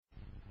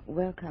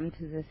Welcome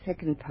to the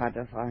second part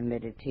of our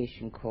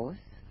meditation course,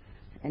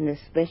 and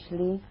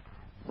especially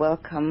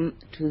welcome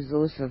to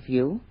those of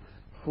you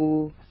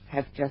who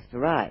have just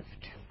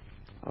arrived,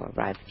 or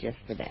arrived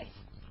yesterday.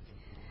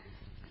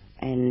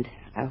 And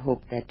I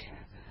hope that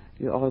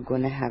you're all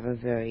going to have a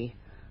very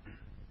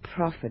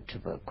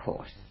profitable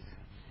course,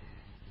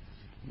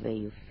 where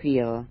you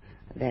feel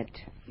that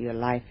your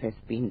life has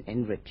been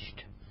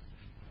enriched.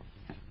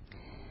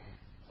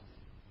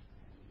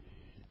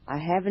 I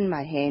have in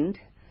my hand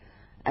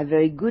a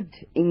very good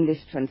English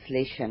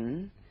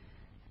translation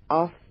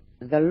of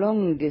the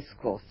long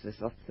discourses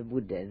of the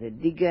Buddha, the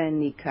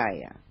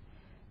D.N.9.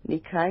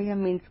 Nikaya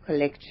means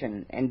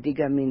collection and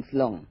Digha means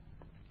long.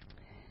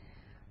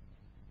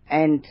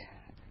 And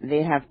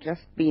they have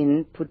just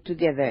been put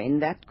together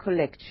in that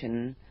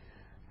collection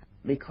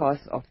because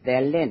of their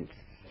length.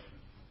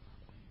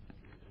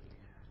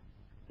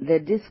 The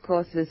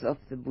discourses of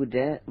the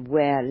Buddha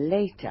were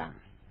later,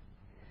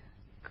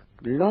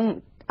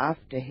 long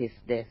after his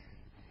death,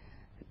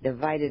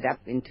 divided up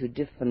into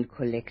different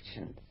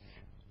collections.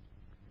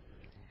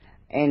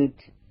 And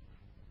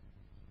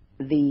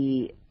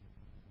there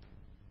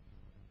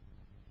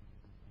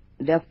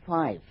are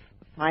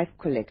five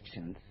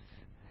collections.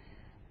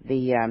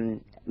 The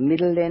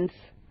middle length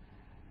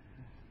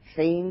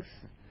sayings,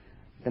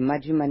 the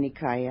Majjhima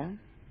Nikaya,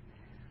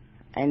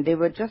 and they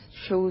were just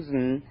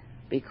chosen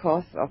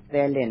because of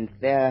their length.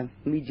 They're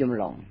medium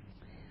long.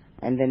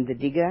 And then the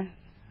Digha,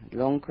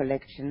 long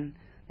collection,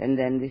 and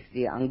then this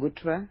the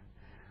Anguttara.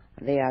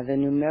 They are the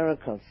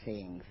numerical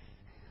sayings.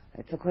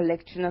 It's a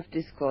collection of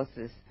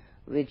discourses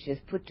which is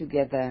put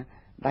together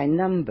by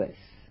numbers.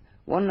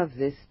 One of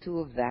this, two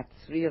of that,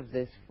 three of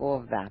this, four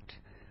of that,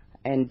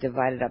 and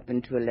divided up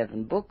into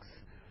 11 books.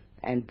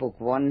 And book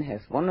 1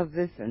 has 1 of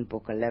this, and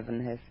book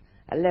 11 has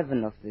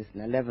 11 of this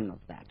and 11 of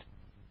that.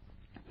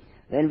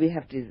 Then we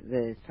have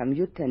the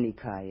Samyutta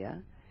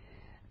Nikaya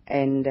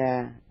and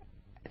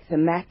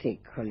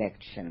thematic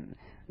collection.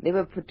 They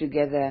were put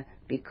together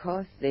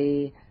because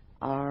they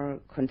are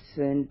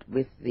concerned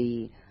with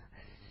the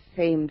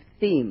same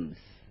themes.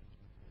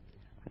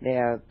 They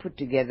are put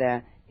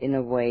together in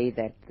a way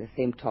that the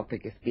same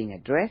topic is being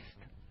addressed.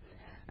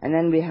 And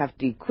then we have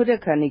the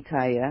Khuddaka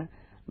Nikaya,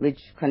 which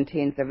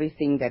contains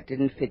everything that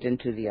didn't fit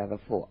into the other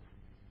 4.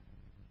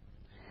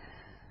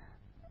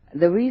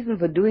 The reason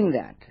for doing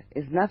that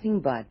is nothing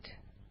but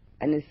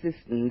an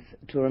assistance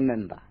to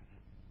remember.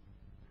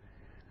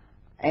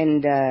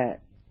 And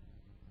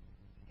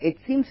it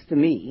seems to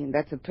me, and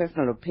that's a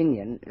personal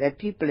opinion, that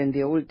people in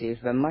the old days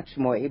were much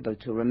more able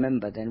to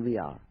remember than we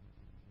are.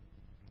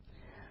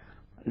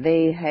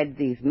 They had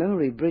these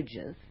memory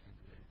bridges,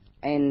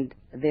 and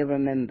they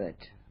remembered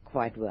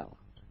quite well.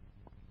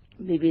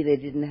 Maybe they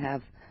didn't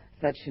have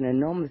such an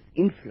enormous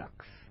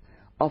influx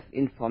of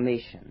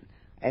information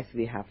as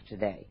we have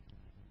today,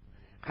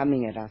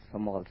 coming at us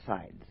from all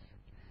sides.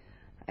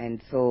 And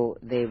so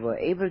they were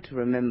able to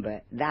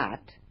remember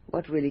that,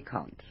 what really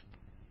counts.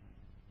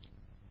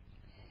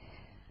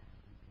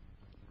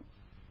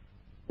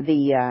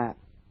 In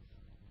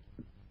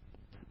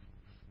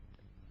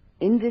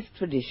this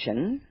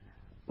tradition,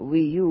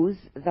 we use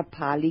the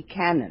Pali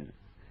canon,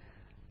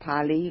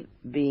 Pali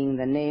being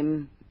the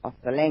name of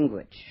the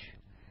language.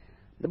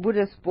 The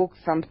Buddha spoke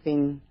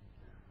something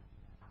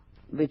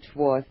which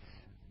was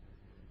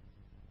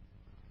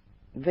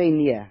very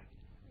near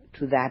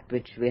to that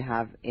which we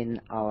have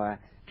in our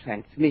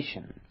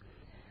transmission.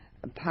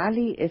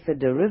 Pali is a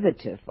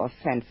derivative of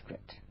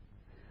Sanskrit.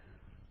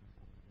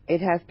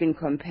 It has been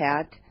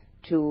compared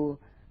to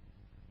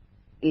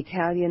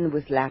Italian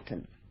with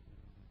Latin,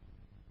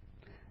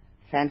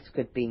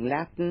 Sanskrit being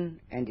Latin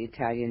and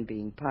Italian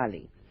being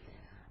Pali.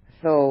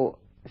 So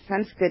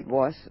Sanskrit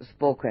was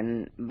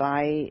spoken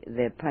by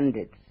the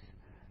Pandits,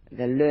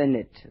 the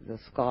learned, the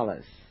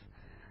scholars,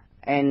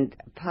 and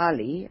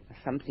Pali,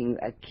 something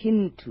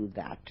akin to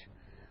that,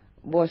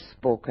 was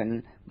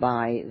spoken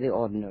by the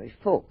ordinary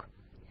folk.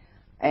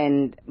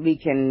 And we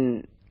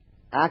can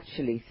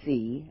actually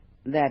see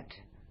that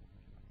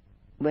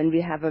when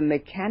we have a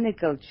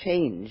mechanical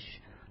change,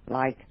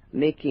 like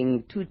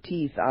making 2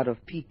 T's out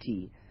of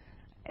PT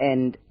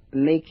and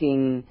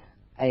making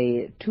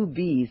 2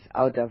 B's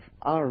out of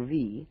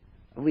RV,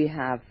 we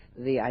have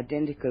the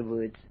identical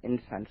words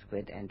in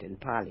Sanskrit and in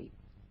Pali.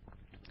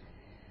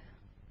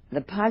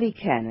 The Pali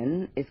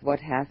canon is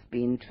what has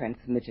been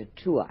transmitted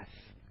to us.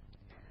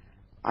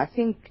 I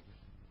think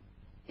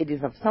it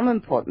is of some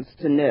importance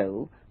to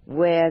know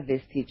where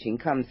this teaching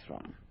comes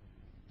from.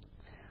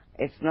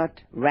 It's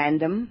not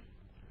random,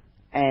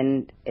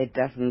 and it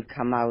doesn't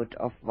come out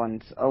of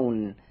one's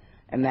own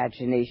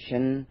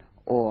imagination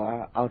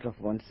or out of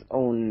one's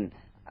own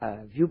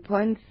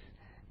viewpoints,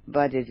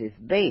 but it is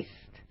based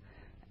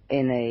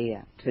in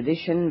a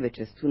tradition which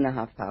is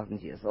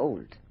 2,500 years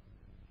old.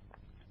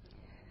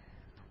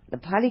 The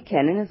Pali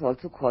canon is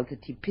also called the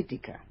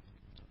Tipitaka.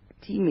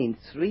 Ti means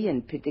 3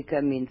 and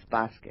Pitaka means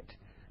basket,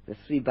 the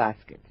 3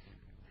 baskets.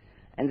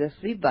 And the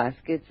 3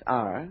 baskets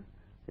are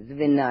the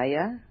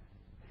Vinaya,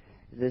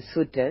 the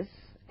Suttas,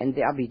 and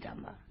the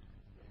Abhidhamma.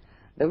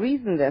 The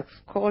reason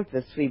that's called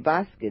the three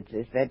baskets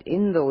is that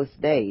in those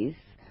days,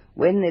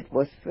 when it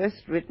was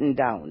first written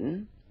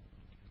down,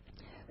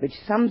 which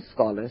some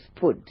scholars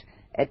put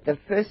at the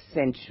 1st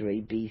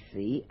century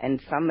BC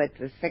and some at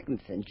the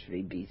 2nd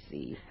century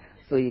BC,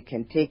 so you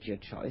can take your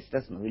choice,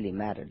 doesn't really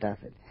matter, does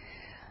it?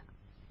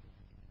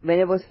 When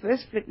it was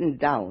first written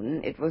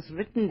down, it was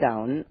written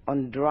down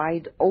on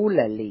dried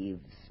ola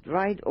leaves.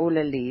 Dried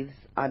ola leaves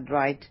are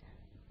dried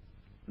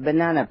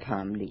banana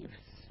palm leaves.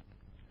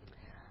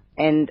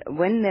 And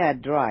when they are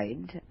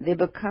dried, they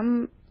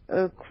become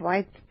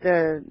quite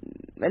a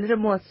little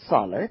more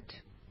solid.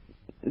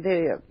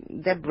 They're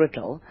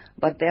brittle,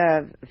 but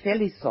they're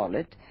fairly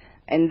solid.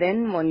 And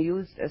then one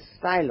used a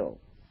stylo,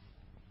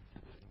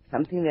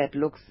 something that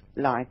looks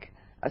like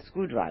a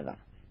screwdriver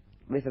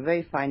with a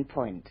very fine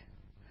point,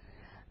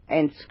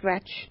 and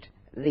scratched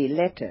the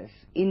letters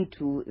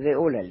into the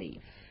ola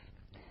leaf.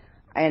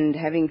 And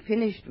having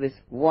finished with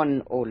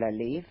one ola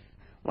leaf,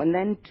 one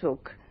then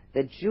took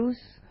the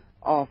juice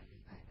of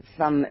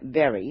some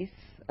berries,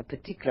 a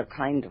particular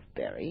kind of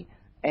berry,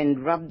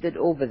 and rubbed it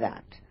over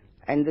that.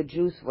 And the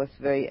juice was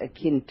very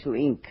akin to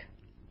ink.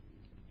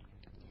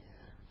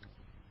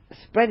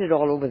 Spread it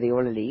all over the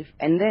ola leaf,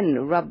 and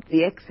then rubbed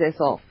the excess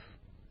off.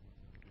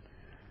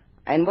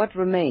 And what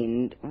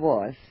remained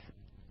was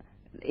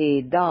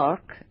a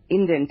dark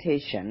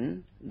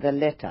indentation, the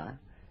letter,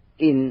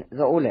 in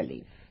the ola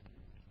leaf.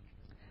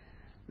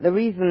 The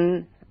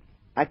reason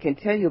I can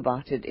tell you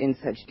about it in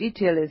such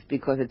detail is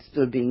because it's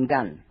still being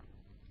done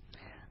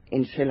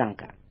in Sri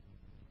Lanka.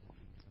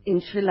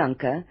 In Sri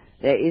Lanka,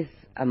 there is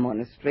a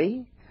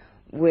monastery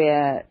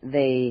where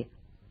they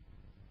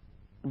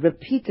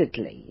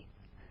repeatedly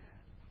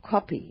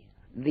copy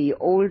the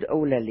old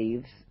ola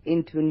leaves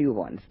into new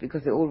ones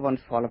because the old ones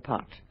fall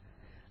apart.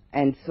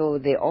 And so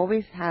they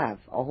always have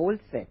a whole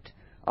set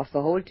of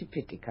the whole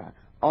Tipitaka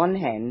on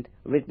hand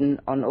written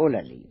on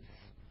ola leaves.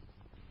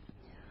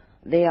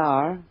 They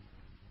are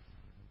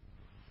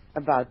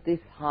about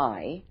this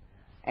high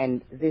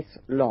and this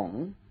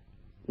long,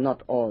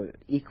 not all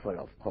equal,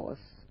 of course,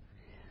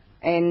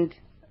 and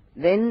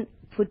then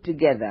put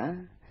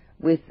together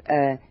with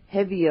a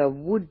heavier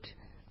wood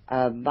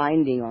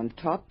binding on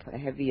top, a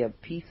heavier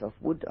piece of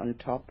wood on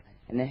top,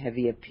 and a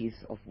heavier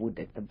piece of wood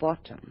at the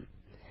bottom,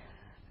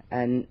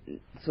 and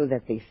so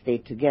that they stay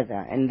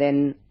together, and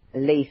then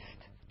laced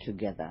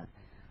together.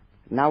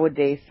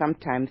 Nowadays,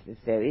 sometimes if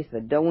there is a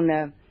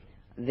donor,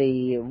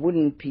 the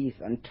wooden piece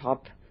on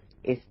top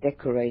is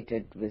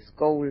decorated with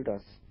gold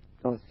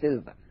or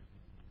silver.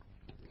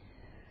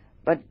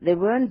 But there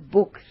weren't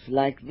books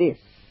like this,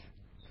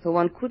 so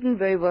one couldn't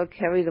very well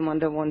carry them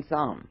under one's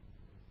arm.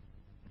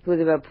 So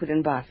they were put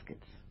in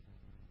baskets.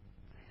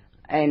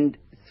 And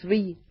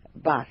 3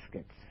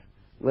 baskets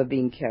were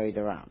being carried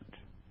around.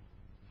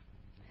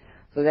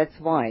 So that's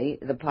why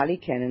the Pali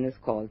Canon is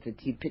called the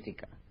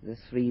Tipitaka, the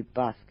 3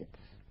 baskets.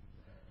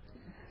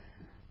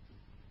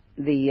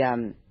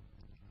 The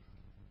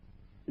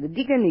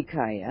Digha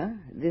Nikaya,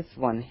 this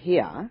one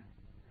here,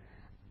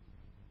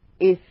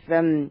 is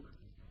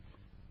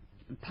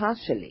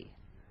partially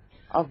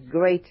of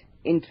great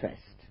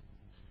interest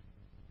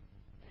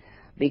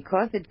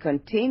because it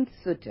contains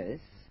suttas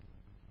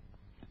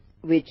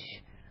which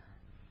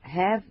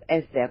have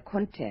as their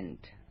content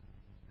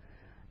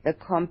the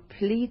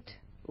complete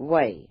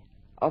way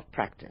of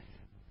practice.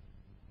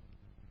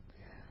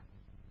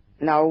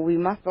 Now we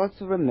must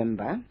also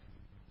remember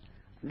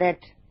that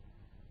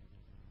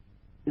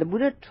the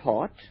Buddha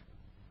taught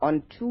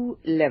on 2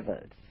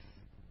 levels,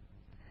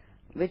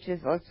 which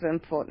is also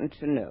important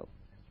to know: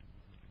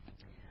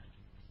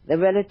 the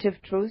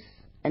relative truth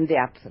and the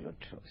absolute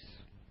truth.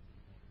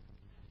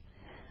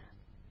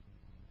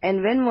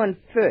 And when one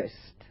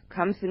first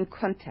comes in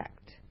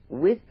contact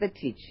with the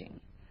teaching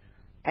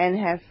and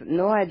has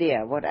no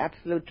idea what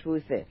absolute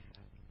truth is,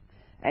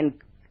 and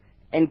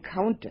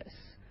encounters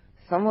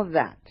some of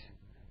that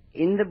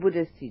in the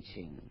Buddha's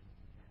teaching,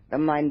 the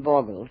mind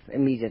boggles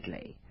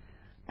immediately.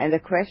 And the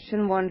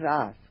question one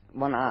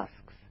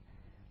asks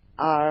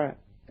are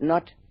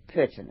not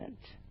pertinent.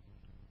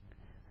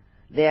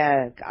 They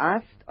are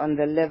asked on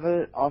the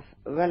level of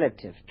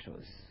relative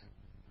truth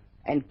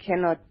and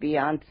cannot be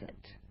answered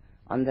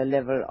on the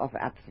level of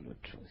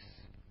absolute truth.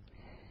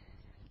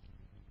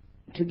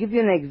 To give you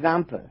an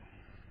example,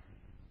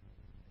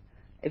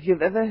 if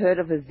you've ever heard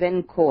of a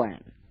Zen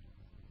koan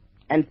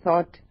and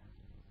thought,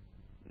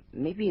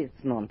 maybe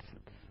it's nonsense,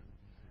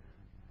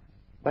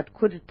 what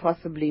could it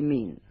possibly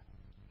mean?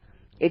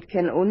 It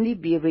can only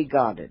be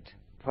regarded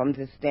from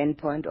the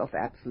standpoint of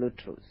absolute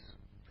truth.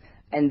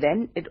 And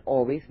then it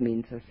always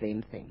means the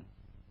same thing,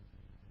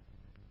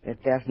 that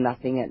there's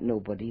nothing and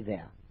nobody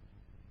there.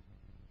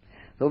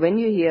 So when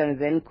you hear a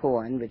Zen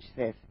koan which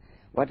says,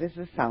 what is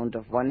the sound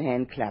of one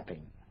hand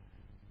clapping?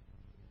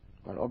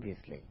 Well,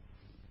 obviously,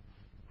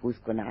 who's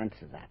going to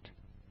answer that?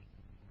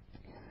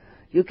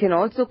 You can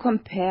also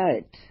compare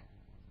it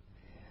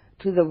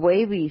to the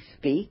way we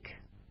speak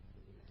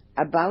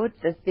about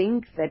the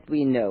things that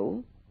we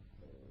know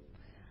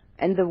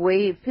and the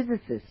way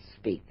physicists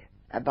speak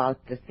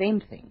about the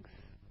same things.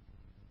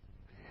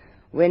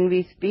 When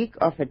we speak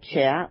of a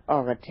chair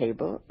or a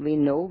table, we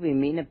know we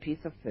mean a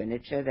piece of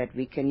furniture that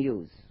we can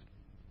use.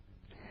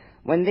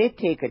 When they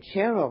take a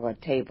chair or a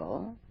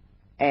table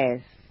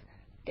as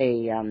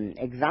an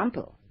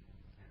example,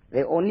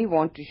 they only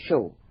want to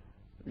show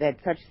that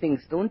such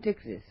things don't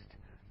exist.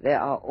 There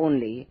are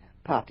only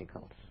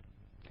particles.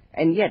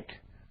 And yet,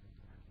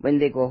 when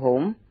they go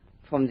home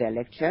from their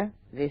lecture,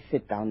 they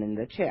sit down in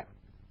the chair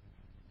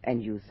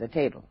and use the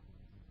table.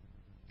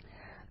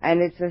 And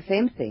it's the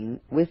same thing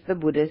with the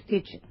Buddha's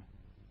teaching.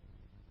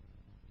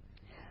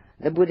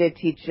 The Buddha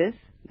teaches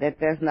that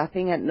there's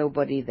nothing and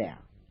nobody there.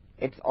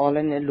 It's all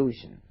an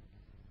illusion.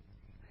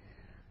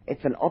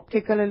 It's an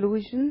optical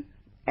illusion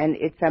and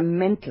it's a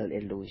mental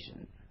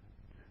illusion.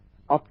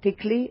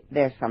 Optically,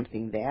 there's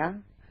something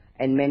there,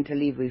 and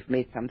mentally we've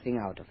made something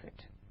out of it.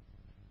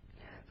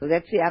 So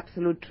that's the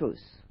absolute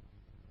truth.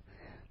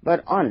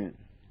 But on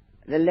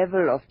the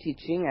level of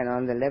teaching and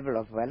on the level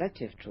of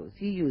relative truth,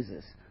 he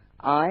uses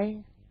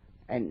I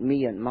and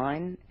me and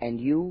mine and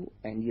you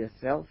and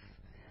yourself,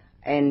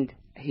 and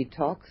he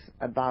talks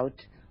about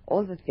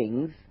all the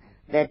things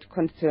that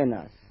concern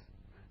us,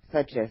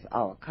 such as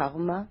our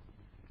karma,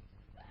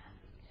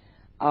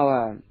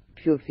 our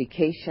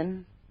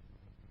purification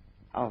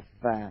of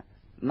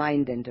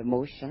mind and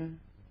emotion,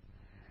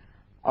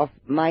 of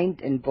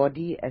mind and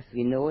body as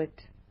we know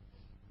it.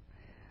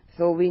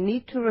 So we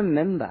need to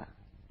remember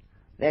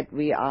that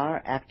we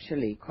are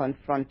actually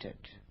confronted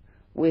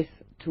with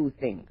two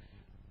things.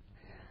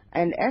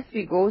 And as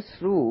we go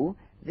through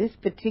this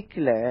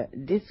particular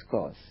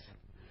discourse,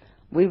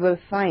 we will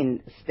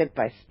find step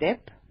by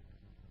step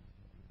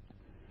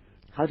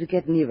how to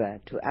get nearer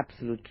to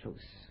absolute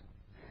truth.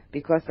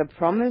 Because the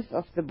promise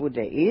of the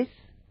Buddha is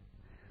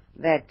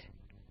that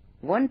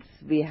once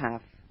we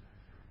have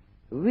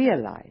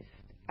realized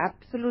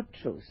absolute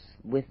truth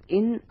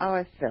within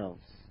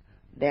ourselves,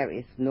 there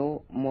is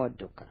no more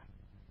dukkha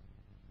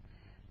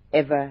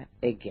ever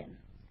again.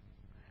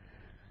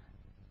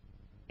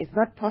 It's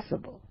not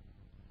possible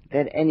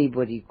that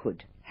anybody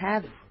could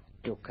have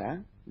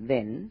dukkha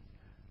then,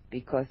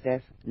 because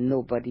there's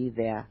nobody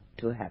there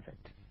to have it.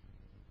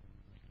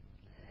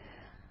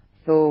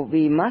 So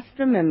we must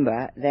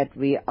remember that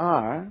we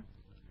are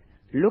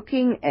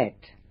looking at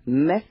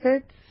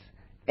methods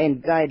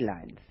and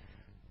guidelines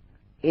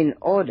in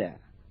order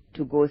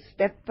to go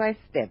step by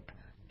step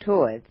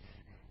towards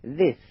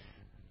this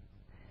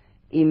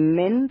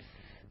immense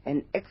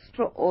and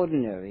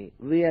extraordinary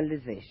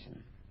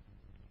realization.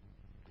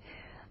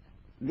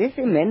 This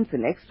immense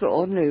and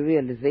extraordinary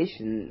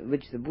realization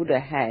which the Buddha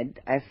had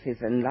as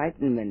his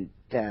enlightenment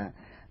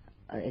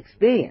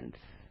experience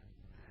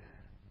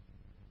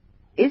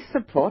is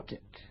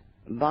supported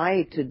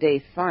by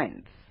today's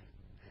science.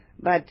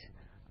 But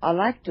I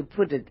like to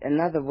put it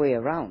another way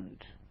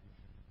around.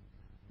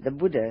 The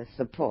Buddha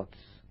supports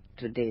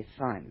today's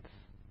science.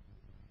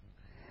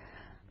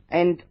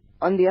 And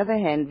on the other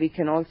hand, we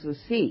can also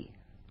see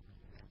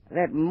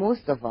that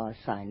most of our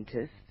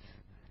scientists,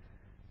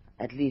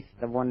 at least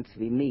the ones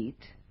we meet,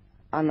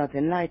 are not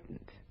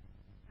enlightened.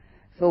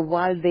 So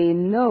while they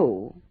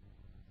know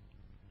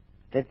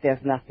that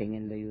there's nothing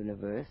in the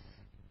universe,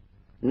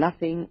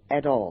 nothing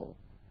at all,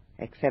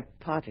 except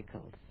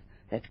particles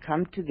that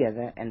come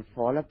together and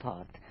fall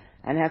apart,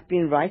 and have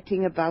been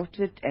writing about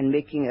it and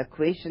making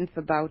equations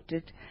about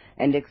it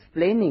and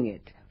explaining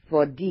it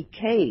for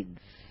decades,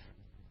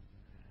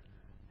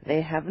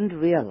 they haven't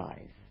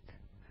realized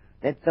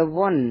that the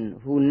one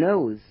who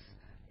knows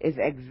is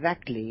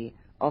exactly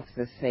of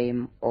the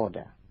same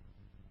order,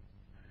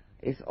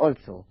 is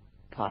also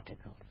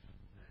particles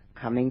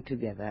coming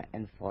together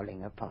and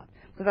falling apart.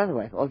 Because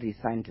otherwise all these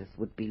scientists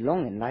would be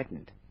long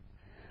enlightened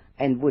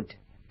and would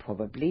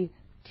probably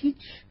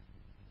teach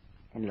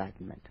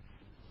enlightenment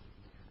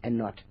and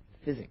not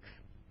physics.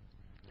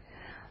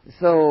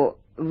 So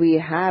we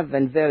have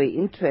a very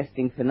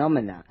interesting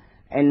phenomena,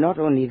 and not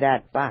only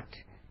that, but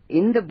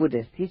in the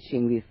Buddha's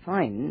teaching we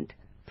find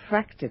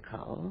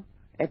practical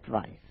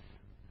advice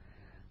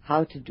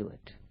how to do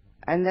it.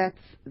 And that's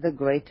the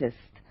greatest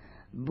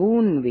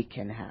boon we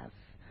can have.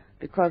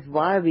 Because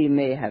while we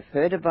may have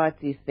heard about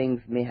these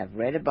things, may have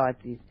read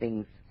about these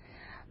things,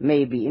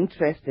 may be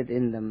interested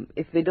in them,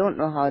 if we don't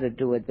know how to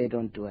do it, they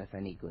don't do us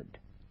any good.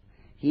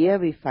 Here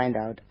we find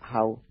out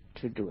how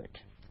to do it.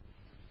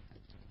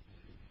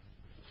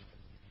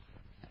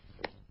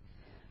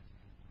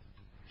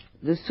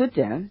 The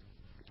sutta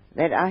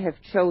that I have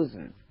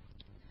chosen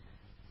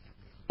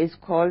is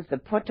called the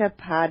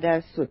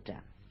Potthapada Sutta.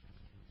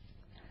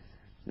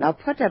 Now,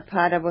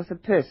 Potthapada was a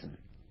person,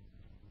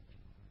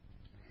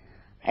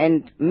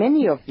 and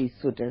many of these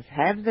suttas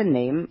have the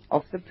name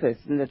of the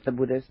person that the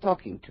Buddha is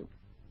talking to.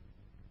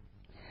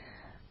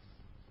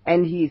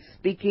 And he is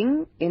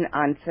speaking in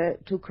answer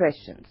to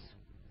questions.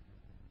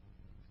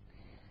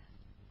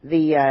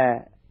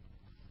 The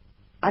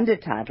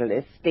undertitle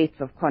is States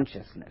of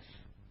Consciousness,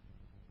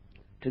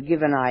 to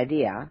give an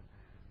idea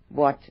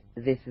what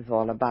this is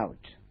all about.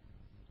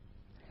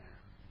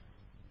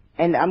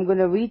 And I'm going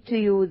to read to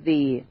you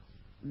the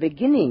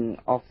beginning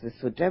of the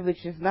sutta,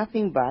 which is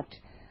nothing but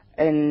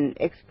an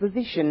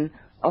exposition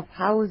of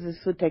how the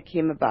sutta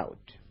came about.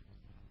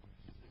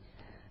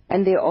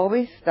 And they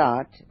always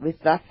start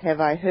with "Thus have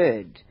I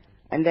heard,"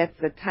 and that's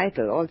the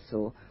title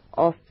also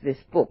of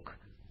this book,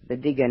 the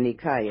Digha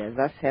Nikaya,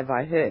 "Thus have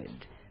I heard,"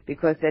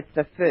 because that's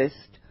the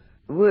first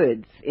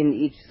words in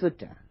each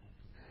sutta.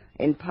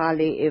 In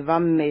Pali,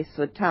 "Evam me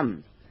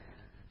suttam."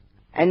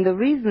 And the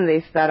reason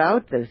they start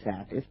out with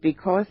that is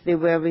because they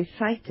were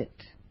recited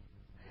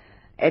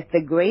at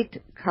the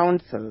great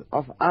council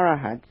of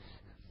Arahats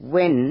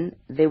when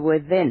they were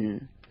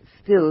then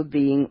still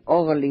being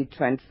orally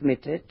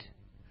transmitted.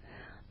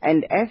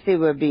 And as they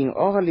were being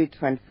orally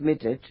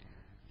transmitted,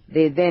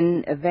 they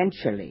then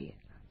eventually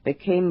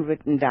became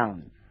written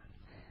down.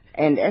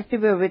 And as they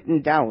were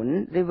written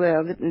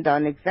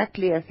down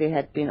exactly as they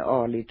had been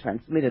orally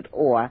transmitted,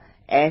 or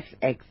as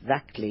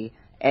exactly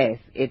as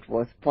it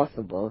was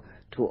possible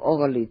to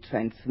orally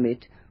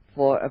transmit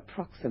for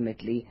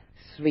approximately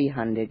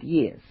 300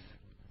 years.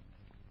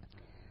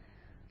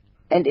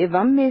 And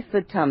 "Evam me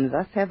suttam,"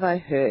 "Thus have I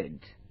heard,"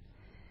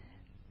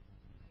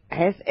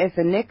 has as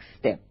a next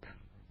step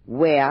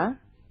where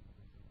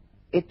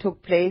it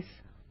took place,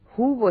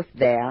 who was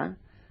there,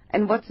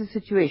 and what the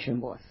situation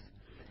was.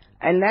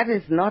 And that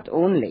is not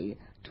only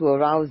to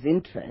arouse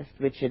interest,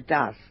 which it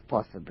does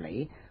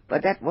possibly,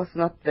 but that was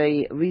not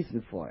the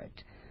reason for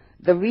it.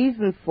 The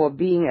reason for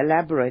being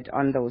elaborate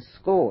on those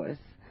scores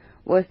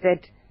was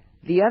that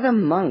the other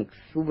monks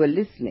who were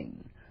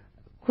listening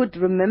could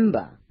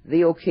remember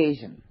the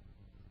occasion.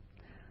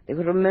 They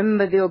could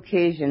remember the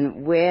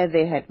occasion where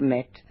they had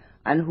met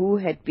and who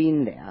had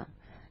been there,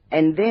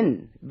 and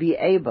then be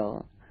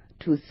able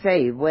to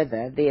say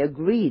whether they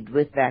agreed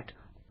with that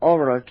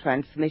oral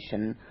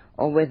transmission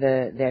or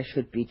whether there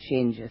should be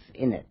changes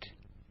in it.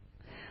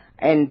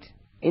 And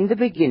in the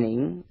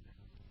beginning,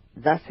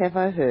 "Thus have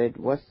I heard"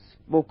 was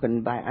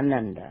spoken by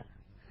Ananda,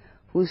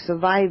 who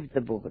survived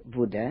the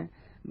Buddha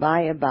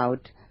by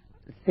about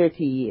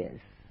 30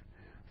 years.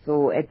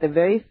 So at the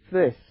very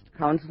first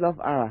Council of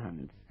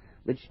Arahants,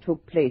 which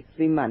took place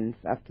 3 months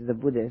after the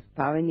Buddha's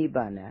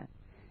parinibbana,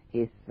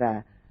 his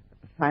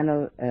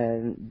final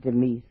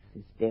demise,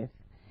 his death,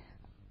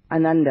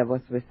 Ananda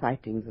was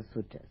reciting the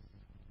suttas.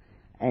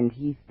 And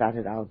he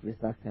started out with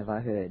 "Thus have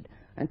I heard."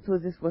 And so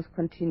this was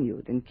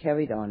continued and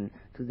carried on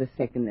to the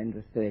second and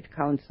the third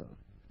council.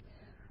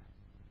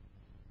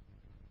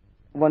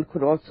 One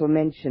could also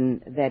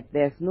mention that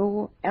there's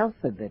no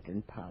alphabet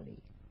in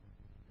Pali.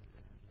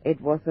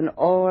 It was an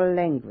oral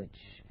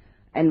language,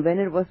 and when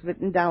it was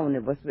written down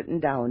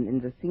in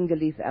the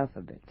Sinhalese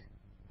alphabet.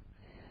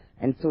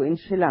 And so in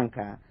Sri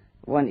Lanka,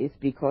 one is,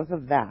 because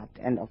of that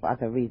and of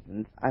other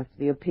reasons, of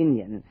the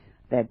opinion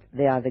that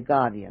they are the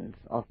guardians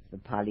of the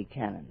Pali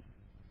canon.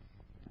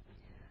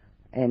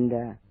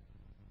 And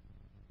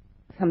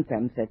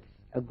sometimes that's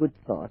a good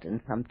thought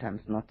and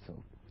sometimes not so.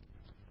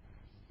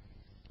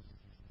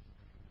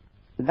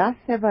 "Thus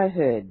have I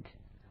heard,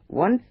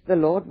 once the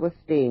Lord was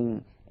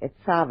staying at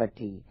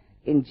Savatthi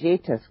in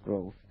Jeta's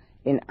Grove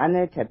in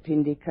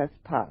Anathapindika's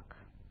park."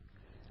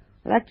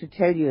 I'd like to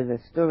tell you the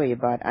story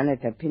about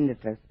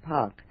Anathapindika's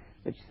park,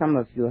 which some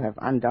of you have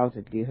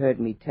undoubtedly heard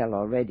me tell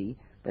already,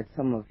 but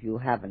some of you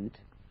haven't.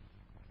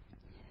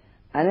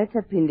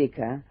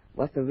 Anathapindika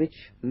was a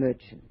rich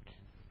merchant,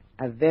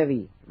 a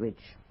very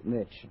rich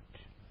merchant.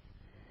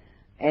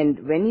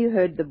 And when he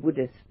heard the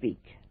Buddha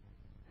speak,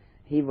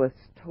 he was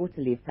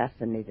totally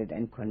fascinated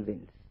and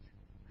convinced.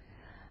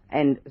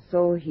 And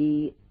so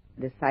he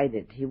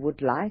decided he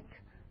would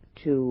like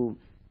to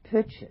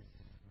purchase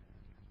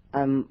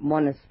a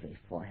monastery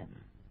for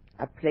him,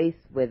 a place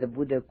where the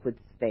Buddha could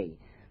stay,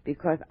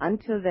 because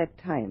until that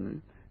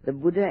time the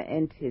Buddha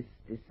and his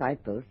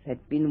disciples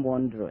had been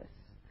wanderers,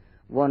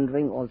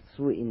 wandering all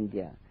through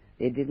India.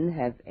 They didn't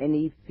have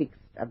any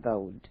fixed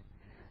abode.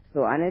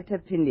 So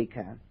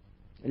Anathapindika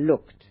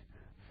looked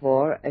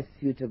for a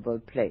suitable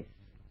place,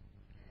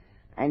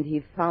 and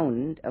he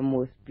found a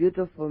most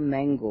beautiful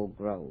mango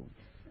grove,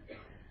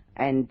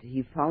 and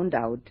he found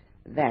out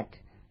that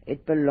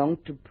it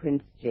belonged to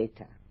Prince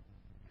Jeta.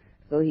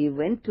 So he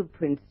went to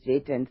Prince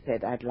Jeta and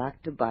said, "I'd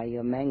like to buy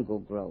your mango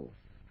grove."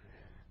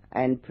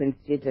 And Prince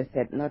Jeta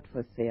said, "Not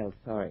for sale,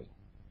 sorry."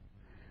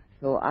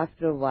 So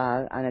after a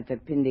while,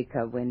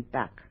 Anathapindika went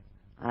back,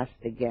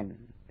 asked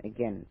again,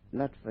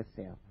 "Not for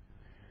sale."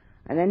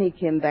 And then he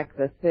came back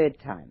the third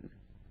time.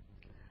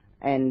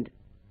 And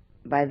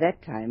by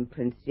that time,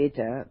 Prince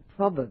Jeta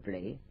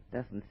probably,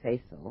 doesn't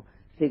say so,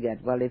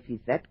 figured, well, if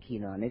he's that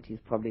keen on it, he's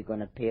probably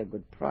going to pay a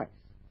good price.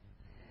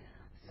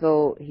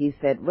 So he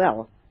said,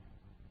 "Well,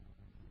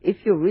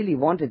 if you really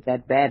want it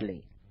that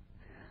badly,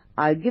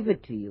 I'll give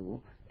it to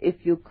you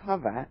if you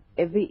cover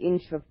every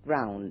inch of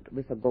ground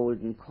with a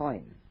golden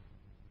coin."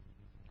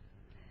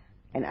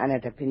 And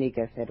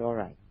Anathapindika said, "All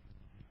right,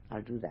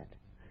 I'll do that."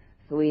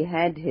 So he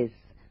had his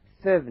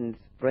servants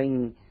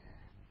bring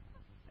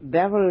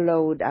barrel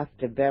load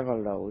after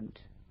barrel load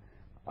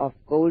of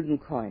golden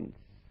coins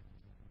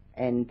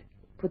and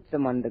put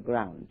them on the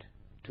ground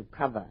to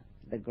cover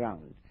the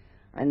ground.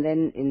 And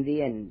then in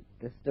the end,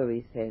 the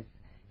story says,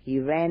 he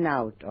ran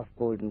out of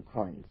golden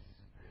coins.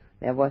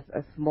 there was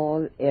a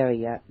small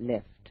area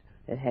left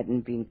that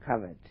hadn't been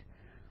covered.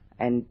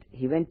 And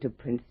he went to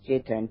Prince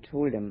Jeta and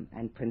told him,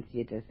 and Prince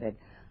Jeta said,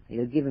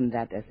 he'll give him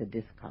that as a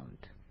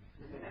discount.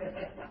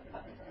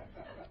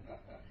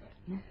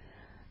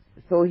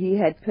 So he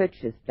had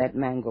purchased that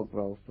mango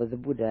grove for the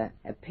Buddha,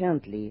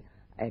 apparently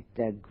at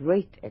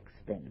great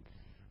expense.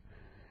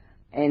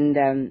 And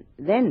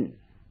then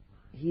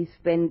he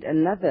spent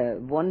another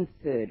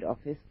 1/3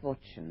 of his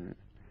fortune,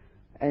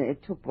 and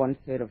it took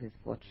 1/3 of his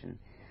fortune,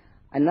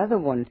 another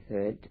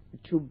 1/3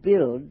 to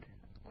build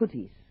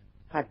kutis,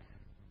 huts,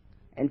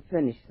 and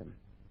furnish them.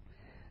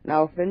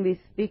 Now, when we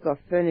speak of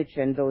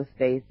furniture in those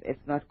days,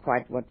 it's not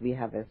quite what we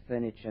have as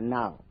furniture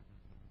now.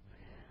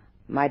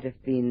 Might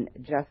have been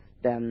just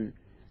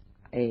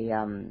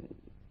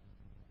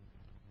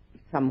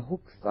some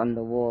hooks on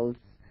the walls,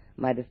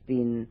 might have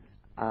been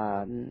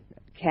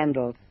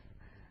candles,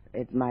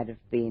 it might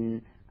have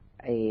been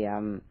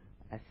a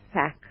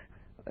sack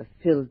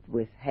filled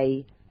with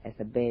hay as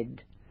a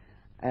bed.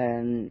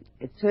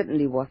 It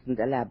certainly wasn't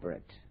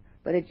elaborate,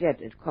 but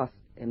yet it cost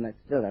him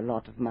still a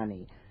lot of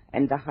money,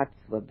 and the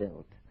huts were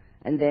built.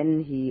 And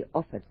then he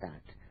offered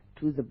that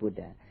to the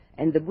Buddha,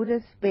 and the Buddha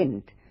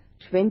spent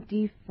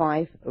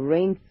 25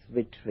 rains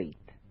retreats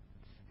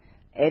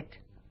at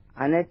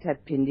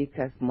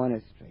Anathapindika's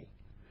monastery.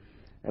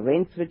 The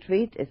rains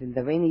retreat is in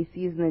the rainy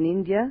season in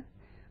India,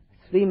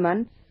 3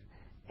 months,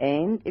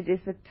 and it is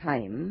a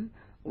time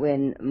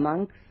when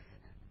monks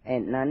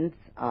and nuns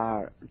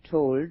are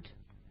told,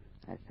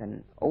 that's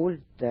an old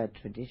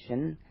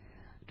tradition,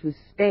 to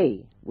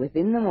stay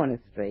within the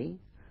monastery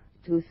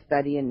to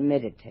study and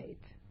meditate.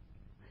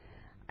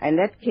 And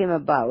that came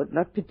about,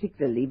 not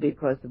particularly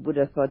because the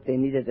Buddha thought they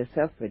needed a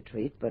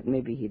self-retreat, but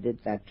maybe he did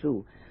that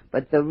too.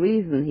 But the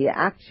reason he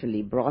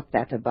actually brought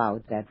that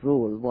about, that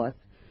rule, was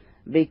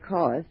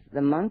because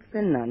the monks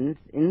and nuns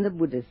in the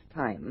Buddha's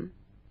time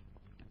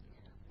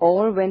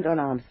all went on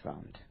alms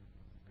round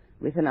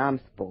with an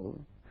alms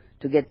bowl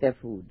to get their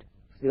food.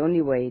 It's the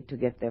only way to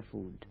get their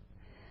food.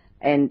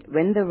 And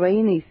when the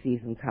rainy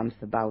season comes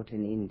about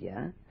in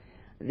India,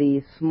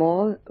 the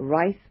small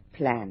rice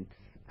plants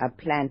are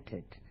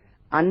planted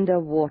under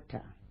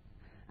water,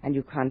 and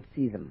you can't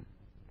see them.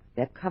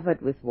 They're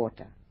covered with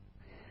water.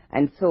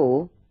 And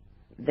so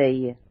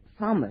the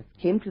farmers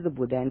came to the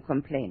Buddha and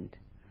complained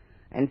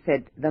and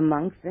said the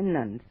monks and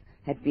nuns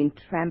had been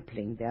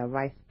trampling their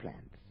rice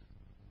plants.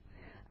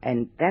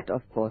 And that,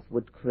 of course,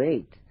 would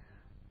create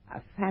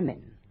a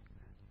famine,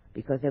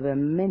 because there were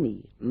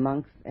many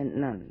monks and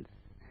nuns.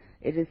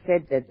 It is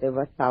said that there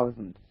were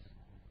thousands.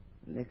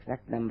 The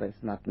exact number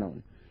is not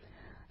known.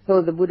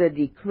 So the Buddha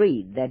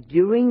decreed that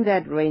during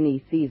that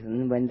rainy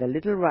season, when the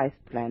little rice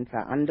plants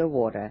are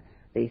underwater,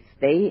 they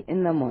stay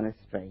in the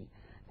monastery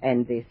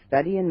and they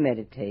study and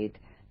meditate,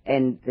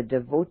 and the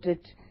devoted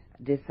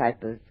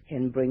disciples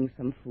can bring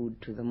some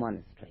food to the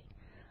monastery.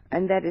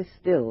 And that is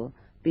still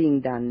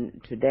being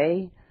done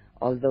today,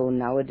 although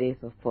nowadays,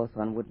 of course,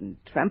 one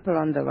wouldn't trample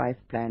on the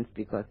rice plants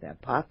because there are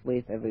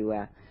pathways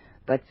everywhere.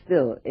 But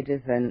still, it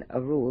is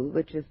a rule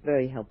which is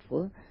very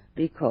helpful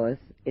because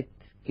it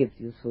gives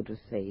you, so to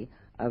say,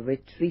 a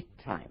retreat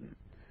time.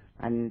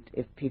 And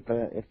if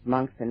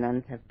monks and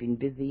nuns have been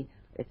busy,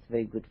 it's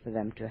very good for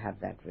them to have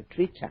that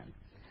retreat time.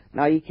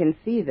 Now you can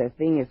see the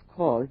thing is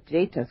called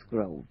Jeta's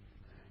Grove.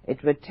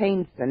 It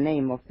retains the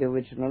name of the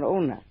original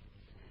owner.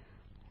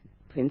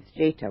 Prince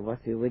Jeta was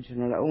the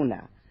original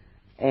owner.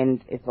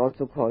 And it's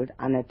also called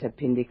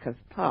Anathapindika's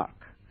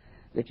Park,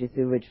 which is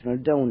the original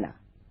donor.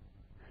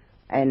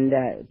 And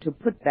to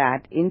put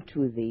that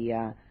into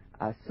the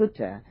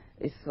Sutta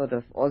is sort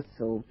of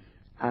also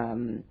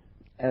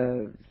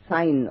a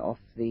sign of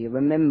the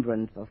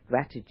remembrance of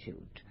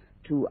gratitude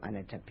to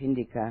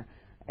Anathapindika,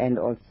 and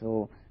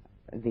also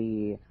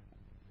the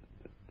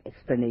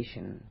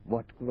explanation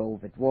what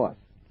grove it was.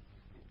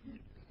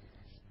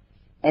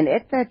 And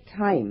at that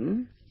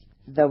time,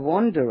 the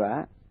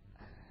wanderer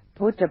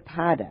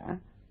Potthapada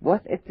was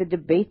at the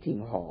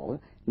debating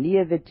hall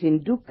near the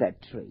Tinduka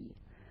tree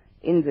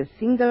in the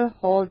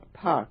single-halled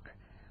park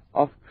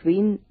of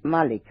Queen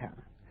Malika,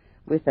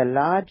 with a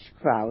large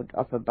crowd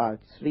of about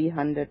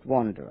 300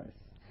 wanderers.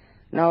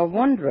 Now, a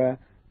wanderer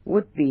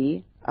would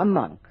be a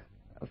monk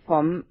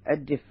from a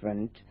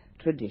different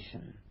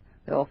tradition.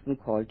 They're often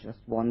called just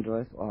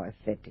wanderers or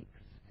ascetics.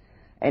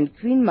 And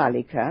Queen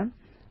Malika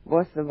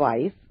was the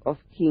wife of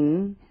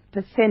King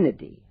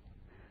Pasenadi,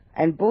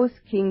 and both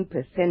King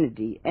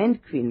Pasenadi and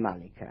Queen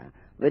Malika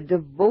were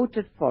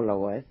devoted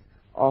followers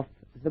of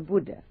the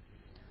Buddha.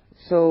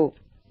 So,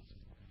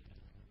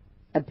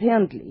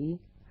 apparently,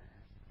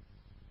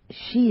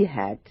 she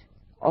had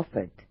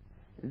offered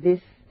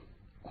this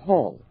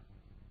hall,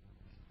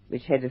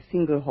 which had a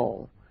single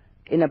hall,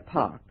 in a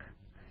park,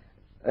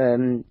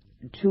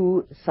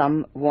 to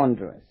some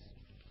wanderers.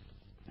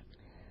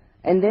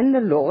 And then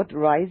the Lord,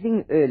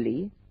 rising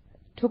early,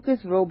 took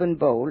his robe and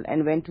bowl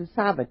and went to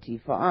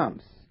Savatthi for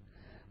alms.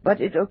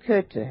 But it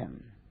occurred to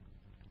him,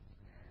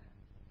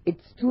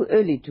 it's too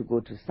early to go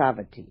to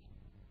Savatthi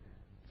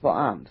for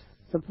alms.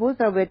 Suppose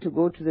I were to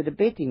go to the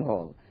debating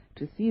hall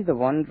to see the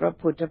wanderer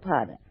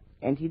Potthapada,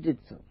 and he did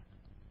so.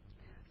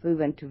 So he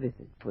went to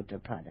visit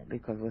Potthapada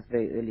because it was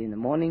very early in the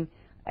morning,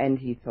 and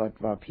he thought,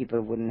 well, people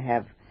wouldn't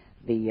have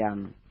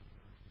the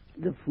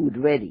food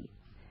ready.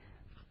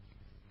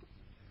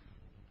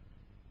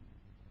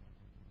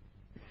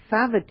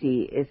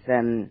 Savatthi is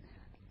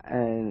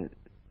a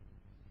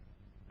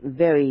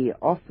very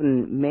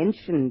often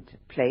mentioned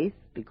place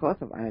because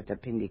of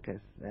Anathapindika's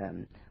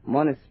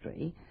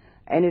monastery,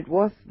 and it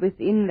was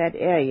within that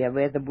area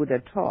where the Buddha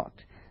taught.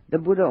 The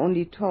Buddha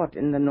only taught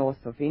in the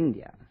north of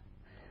India,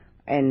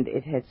 and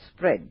it had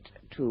spread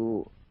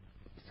to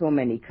so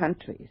many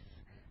countries.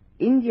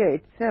 India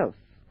itself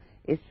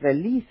is the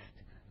least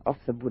of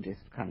the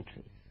Buddhist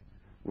countries.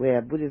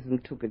 Where Buddhism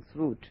took its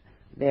root,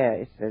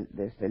 there's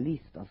the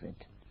least of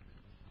it.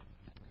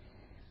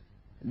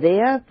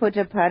 There,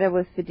 Potthapada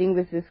was sitting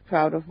with this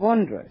crowd of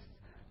wanderers,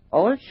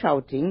 all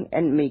shouting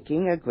and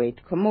making a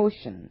great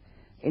commotion,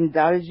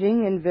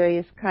 indulging in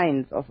various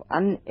kinds of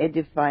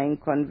unedifying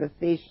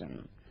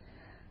conversation.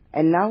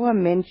 And now are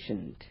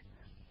mentioned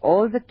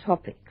all the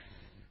topics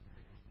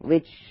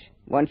which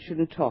one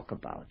shouldn't talk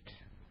about,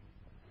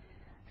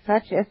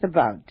 such as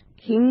about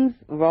kings,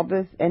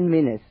 robbers, and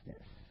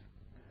ministers.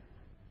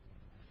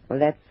 Well,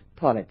 that's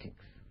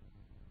politics.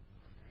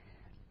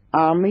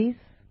 Armies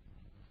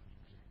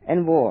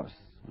and wars.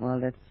 Well,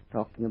 that's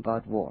talking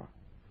about war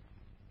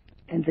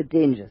and the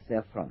dangers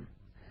therefrom.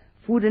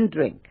 Food and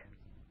drink,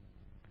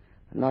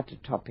 not a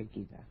topic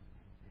either.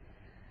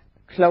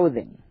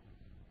 Clothing,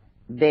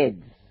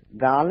 beds,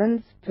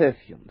 garlands,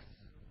 perfumes,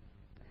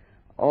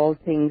 all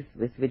things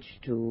with which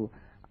to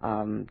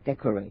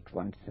decorate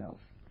oneself.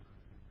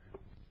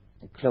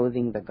 The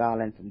clothing, the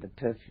garlands, and the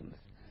perfumes.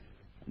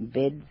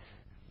 Beds,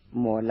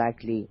 more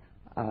likely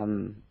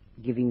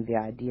giving the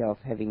idea of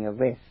having a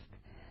rest.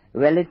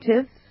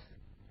 Relatives,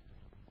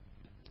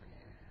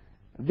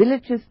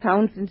 villages,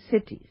 towns, and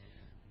cities.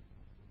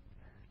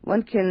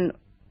 One can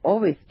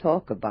always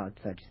talk about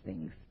such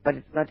things, but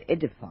it's not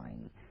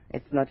edifying,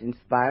 it's not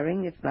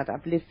inspiring, it's not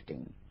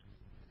uplifting.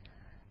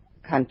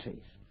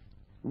 Countries.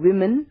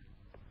 Women,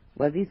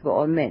 well, these were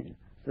all men,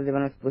 so they were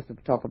not supposed to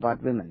talk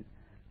about women.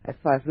 As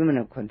far as women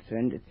are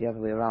concerned, it's the other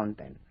way around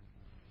then.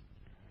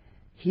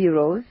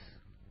 Heroes,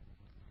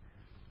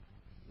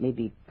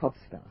 maybe pop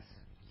stars.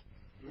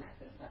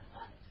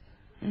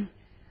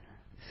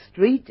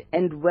 Street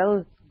and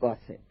well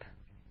gossip,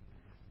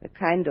 the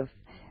kind of,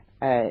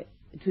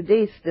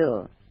 today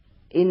still,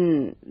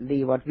 in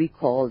the what we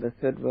call the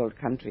third world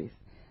countries,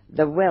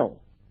 the well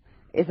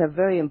is a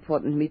very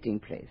important meeting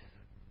place.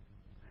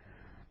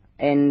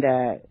 And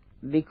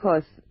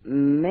because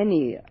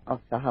many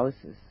of the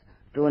houses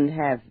don't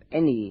have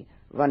any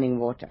running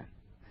water,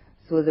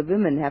 so the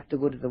women have to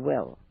go to the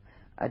well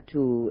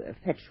to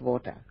fetch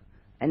water,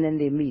 and then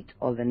they meet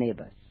all the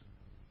neighbors.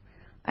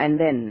 And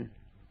then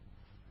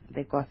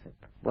they gossip.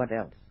 What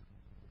else?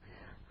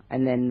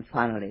 And then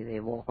finally they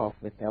walk off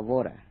with their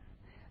water.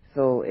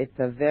 So it's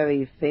a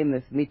very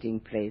famous meeting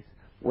place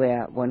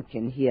where one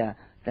can hear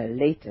the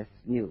latest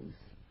news.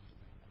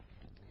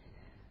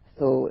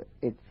 So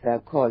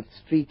it's called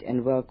street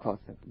and well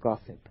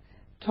gossip.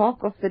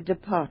 Talk of the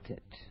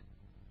departed.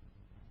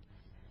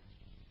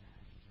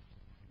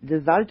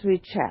 Desultory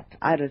chat,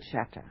 idle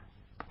chatter.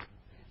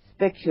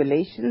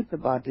 Speculations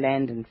about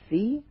land and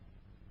sea.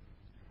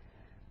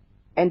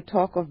 And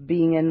talk of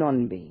being and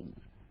non-being.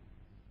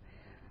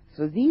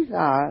 So these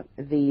are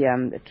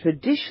the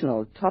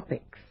traditional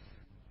topics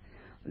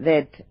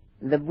that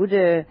the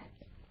Buddha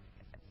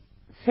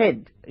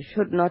said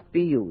should not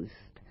be used.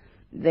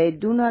 They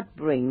do not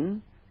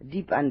bring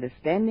deep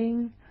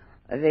understanding.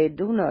 They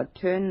do not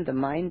turn the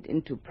mind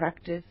into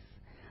practice.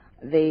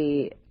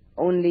 They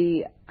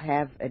only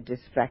have a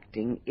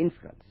distracting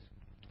influence.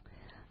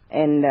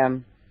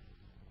 And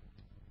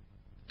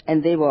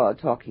they were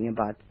talking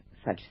about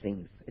such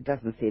things. It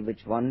doesn't say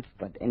which ones,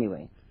 but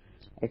anyway,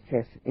 it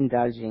says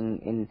indulging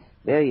in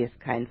various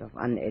kinds of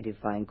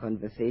unedifying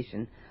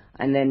conversation,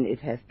 and then it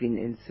has been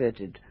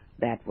inserted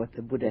that what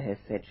the Buddha has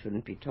said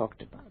shouldn't be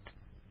talked about.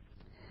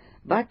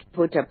 But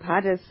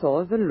Potthapada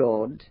saw the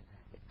Lord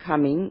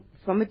coming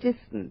from a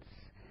distance,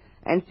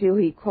 and so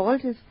he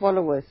called his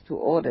followers to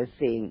order,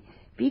 saying,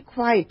 "Be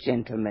quiet,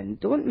 gentlemen,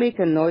 don't make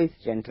a noise,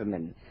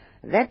 gentlemen.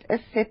 That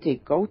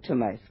ascetic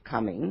Gautama is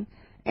coming,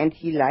 and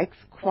he likes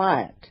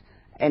quiet,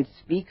 and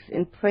speaks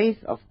in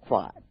praise of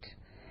quiet.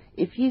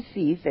 If he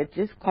sees that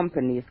this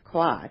company is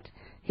quiet,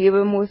 he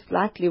will most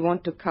likely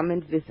want to come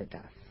and visit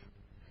us."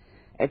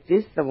 At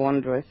this the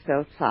wanderers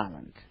fell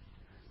silent.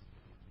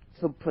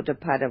 So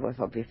Potthapada was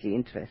obviously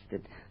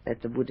interested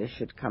that the Buddha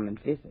should come and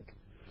visit.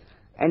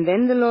 And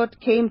then the Lord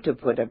came to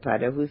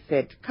Potthapada, who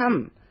said,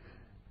 "Come,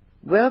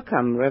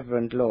 welcome,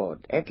 Reverend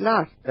Lord. At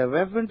last the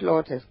Reverend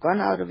Lord has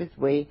gone out of his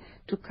way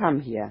to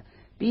come here.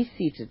 Be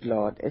seated,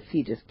 Lord, a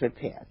seat is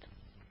prepared."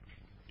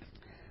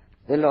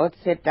 The Lord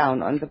sat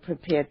down on the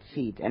prepared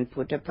seat, and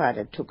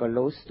Potthapada took a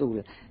low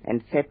stool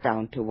and sat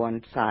down to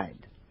one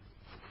side.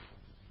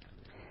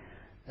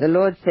 The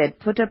Lord said,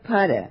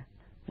 "Potthapada,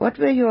 what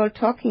were you all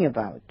talking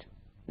about?"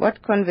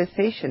 What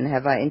conversation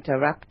have I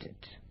interrupted?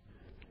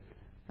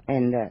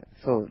 And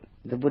so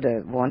the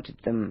Buddha wanted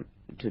them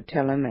to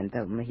tell him,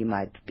 and he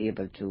might be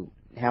able to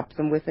help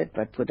them with it,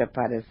 but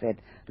Potthapada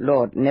said,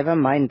 Lord, never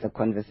mind the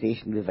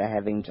conversation we were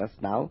having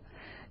just now.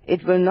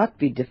 It will not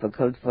be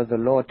difficult for the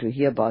Lord to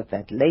hear about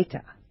that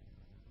later.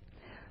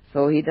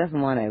 So he doesn't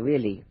want to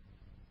really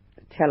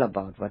tell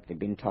about what they've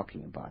been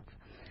talking about.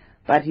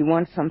 But he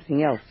wants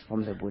something else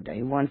from the Buddha.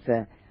 He wants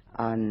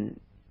an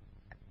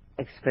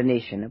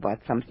explanation about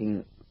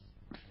something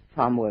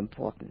far more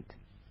important.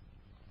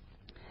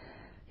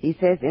 He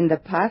says, in the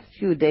past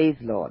few days,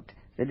 Lord,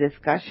 the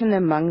discussion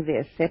among the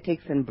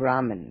ascetics and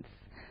Brahmins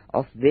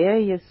of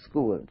various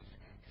schools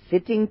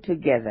sitting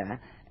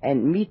together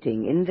and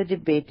meeting in the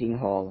debating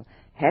hall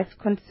has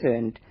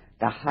concerned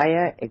the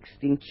higher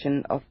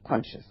extinction of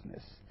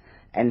consciousness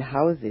and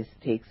how this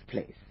takes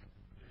place.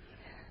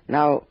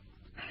 Now,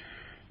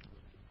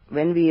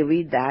 when we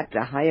read that,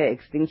 the higher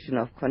extinction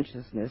of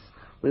consciousness,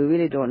 we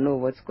really don't know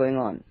what's going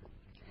on.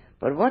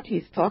 But what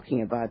he's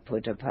talking about,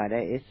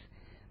 Potthapada, is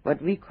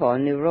what we call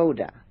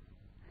nirodha.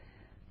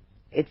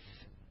 It's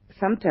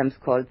sometimes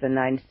called the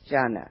ninth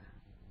jhana.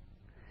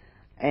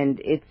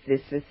 And it's the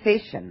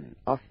cessation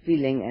of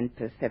feeling and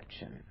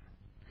perception.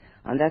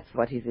 And that's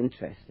what he's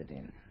interested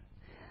in.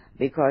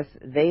 Because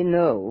they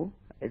knew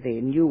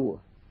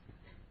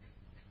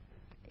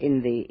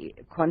in the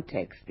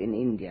context in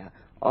India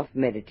of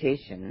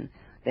meditation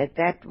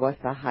that was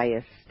the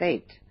highest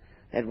state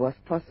that was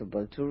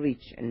possible to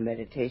reach in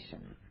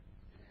meditation.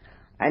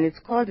 And it's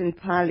called in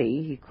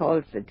Pali, he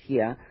calls it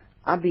here,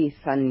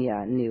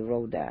 Abhisanya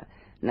Nirodha.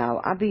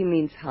 Now, Abhi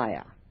means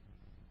higher.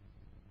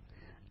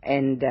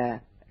 And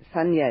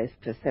Sanya is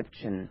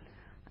perception.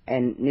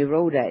 And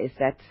Nirodha is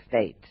that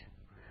state.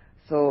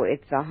 So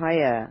it's the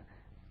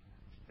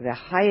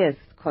highest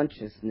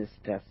consciousness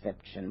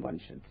perception, one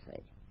should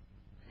say.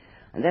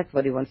 And that's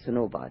what he wants to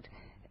know about.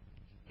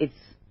 It's,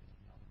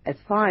 as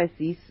far as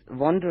these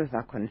wanderers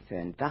are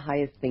concerned, the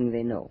highest thing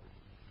they know.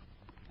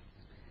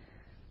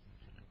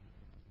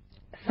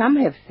 Some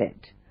have said,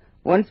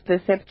 one's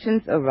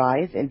perceptions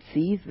arise and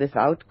cease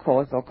without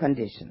cause or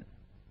condition.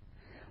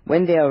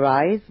 When they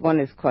arise, one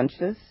is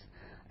conscious,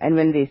 and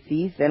when they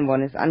cease, then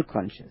one is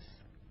unconscious.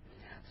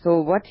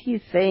 So what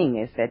he's saying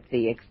is that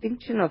the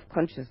extinction of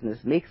consciousness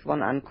makes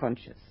one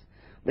unconscious,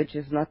 which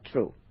is not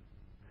true.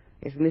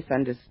 It's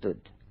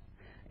misunderstood.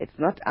 It's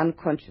not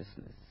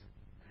unconsciousness,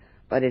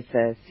 but it's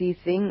a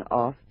ceasing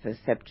of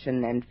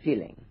perception and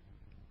feeling.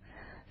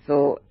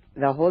 So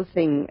the whole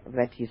thing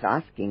that he's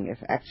asking is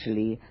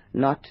actually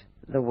not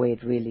the way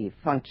it really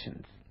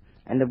functions.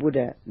 And the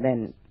Buddha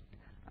then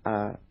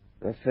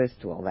refers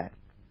to all that.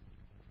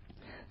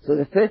 So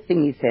the first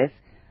thing he says,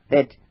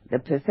 that the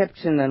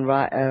perception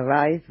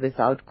arise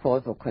without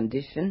cause or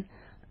condition,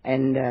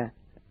 and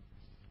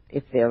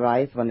if they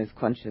arise, one is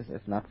conscious,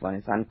 if not, one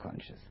is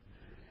unconscious.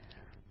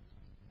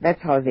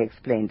 That's how they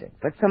explained it.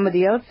 But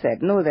somebody else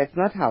said, no, that's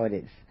not how it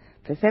is.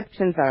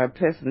 Perceptions are a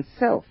person's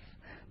self,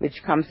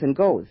 which comes and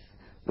goes.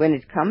 When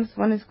it comes,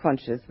 one is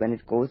conscious. When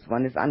it goes,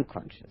 one is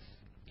unconscious.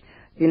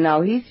 See,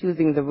 now he's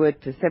using the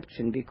word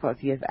perception because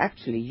he has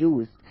actually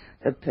used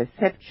the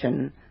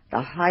perception,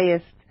 the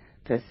highest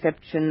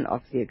perception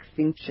of the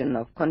extinction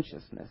of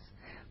consciousness.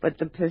 But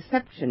the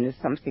perception is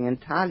something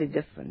entirely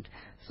different.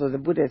 So the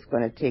Buddha is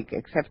going to take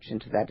exception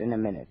to that in a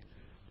minute.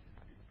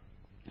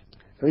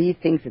 So he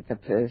thinks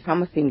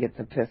some think it's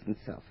a person's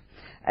self.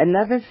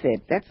 Another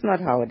said, that's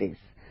not how it is.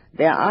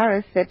 There are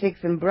ascetics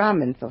and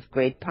Brahmins of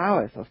great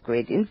powers, of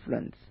great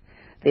influence.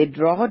 They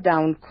draw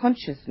down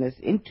consciousness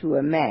into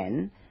a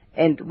man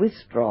and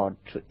withdraw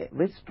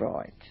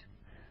it.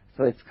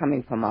 So it's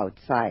coming from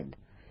outside.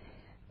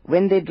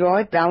 When they draw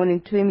it down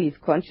into him, he's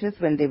conscious.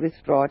 When they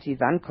withdraw it,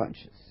 he's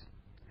unconscious.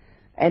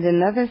 And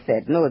another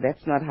said, no,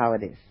 that's not how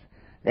it is.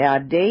 There are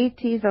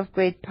deities of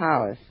great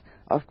powers,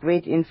 of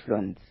great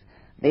influence.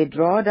 They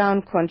draw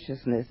down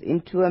consciousness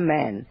into a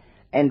man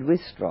and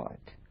withdraw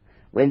it.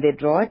 When they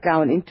draw it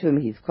down into him,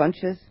 he's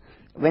conscious.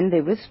 When they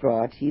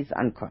withdraw it, he's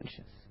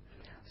unconscious.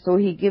 So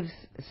he gives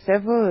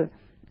several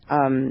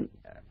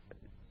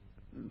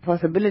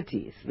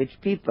possibilities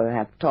which people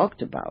have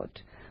talked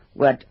about,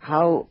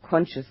 how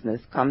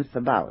consciousness comes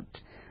about.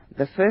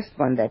 The first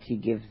one that he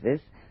gives is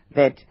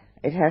that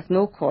it has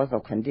no cause or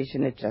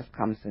condition, it just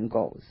comes and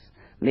goes,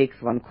 makes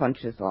one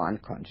conscious or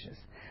unconscious.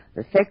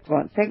 The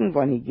second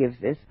one he gives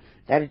is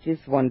that it is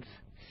one's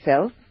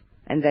self,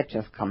 and that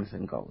just comes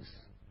and goes.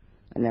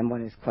 And then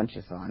one is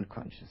conscious or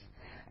unconscious.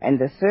 And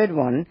the third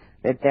one,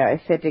 that there are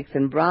ascetics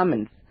and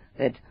Brahmins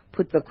that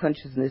put the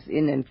consciousness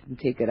in and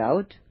take it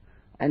out.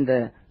 And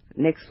the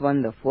next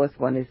one, the fourth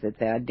one, is that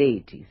there are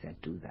deities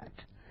that do that.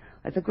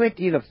 There's a great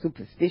deal of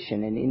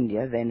superstition in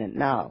India then and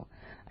now.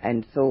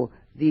 And so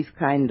these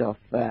kind of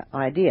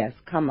ideas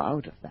come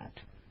out of that.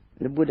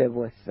 The Buddha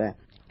was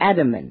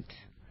adamant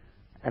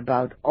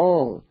about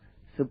all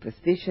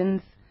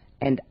superstitions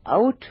and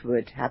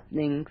outward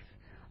happenings,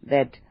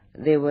 that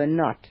they were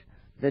not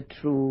the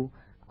true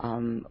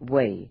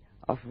way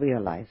of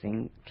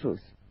realizing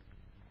truth.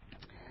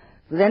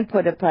 So then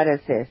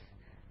Potthapada says,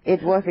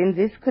 It was in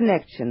this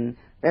connection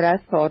that I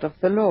thought of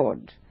the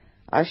Lord.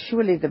 As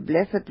surely the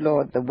blessed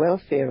Lord, the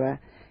welfarer,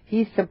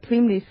 he is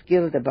supremely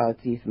skilled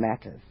about these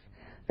matters.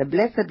 The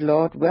blessed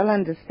Lord well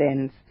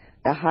understands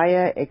the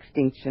higher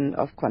extinction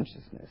of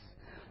consciousness.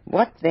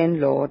 What then,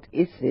 Lord,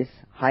 is this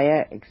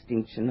higher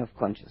extinction of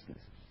consciousness?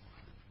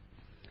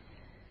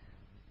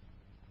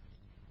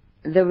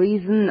 The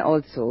reason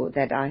also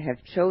that I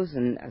have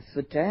chosen a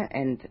sutta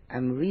and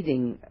I'm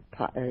reading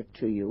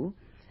to you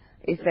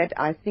is that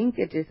I think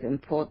it is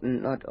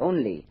important not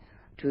only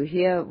to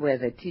hear where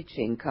the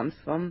teaching comes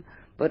from,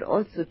 but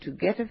also to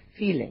get a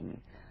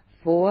feeling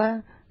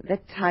for the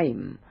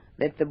time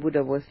that the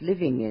Buddha was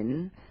living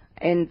in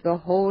and the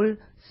whole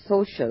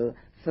social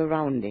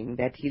surrounding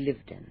that he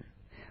lived in.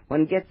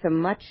 One gets a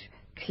much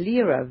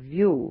clearer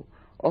view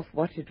of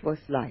what it was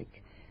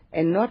like.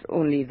 And not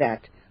only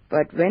that,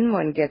 but when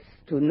one gets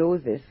to know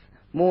this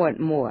more and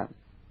more,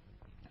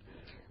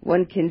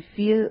 one can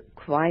feel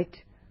quite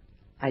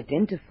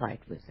identified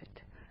with it,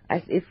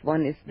 as if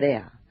one is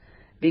there,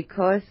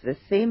 because the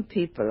same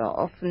people are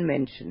often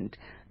mentioned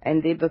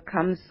and they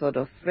become sort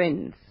of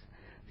friends.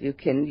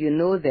 You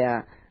know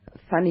their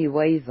funny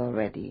ways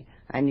already,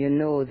 and you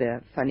know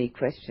the funny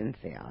questions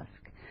they ask.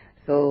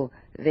 So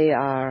they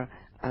are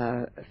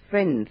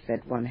friends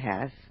that one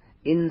has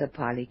in the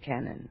Pali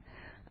Canon,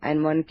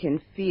 and one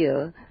can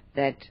feel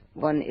that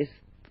one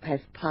has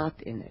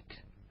part in it,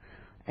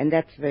 and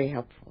that's very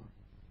helpful.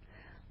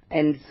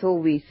 And so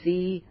we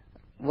see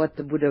what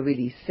the Buddha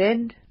really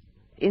said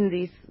in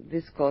these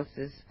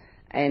discourses,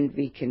 and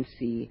we can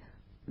see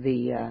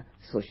the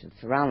social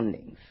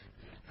surroundings.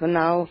 So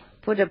now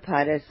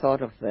Potthapada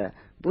thought of the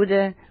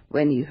Buddha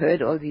when he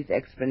heard all these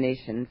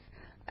explanations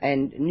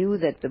and knew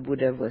that the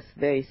Buddha was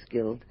very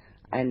skilled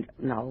and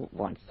now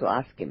wants to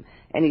ask him.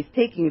 And he's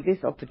taking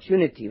this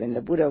opportunity when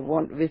the Buddha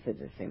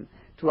visits him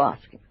to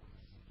ask him.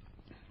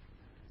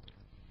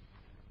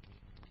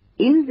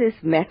 In this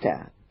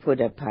matter,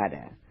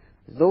 Potthapada,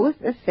 those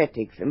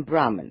ascetics and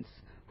Brahmins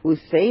who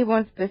say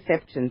one's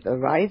perceptions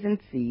arise and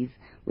cease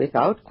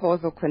without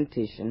cause or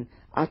condition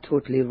are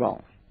totally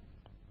wrong.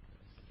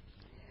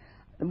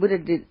 The Buddha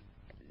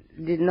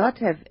did not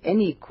have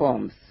any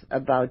qualms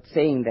about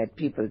saying that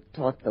people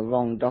taught the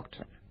wrong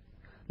doctrine.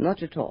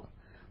 Not at all.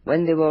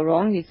 When they were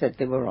wrong, he said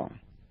they were wrong.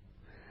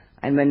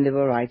 And when they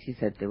were right, he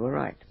said they were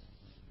right.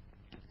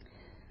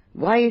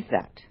 Why is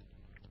that?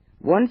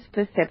 One's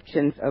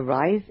perceptions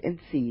arise and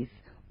cease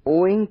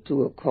owing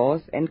to a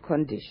cause and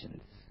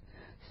conditions.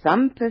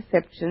 Some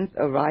perceptions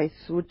arise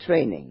through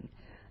training,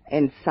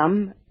 and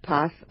some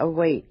pass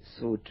away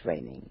through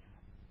training.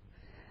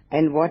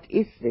 And what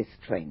is this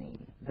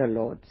training? The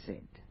Lord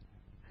said.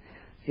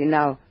 See,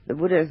 now, the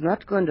Buddha is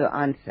not going to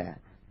answer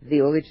the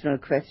original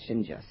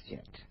question just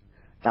yet.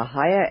 The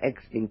higher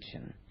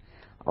extinction,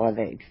 or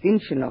the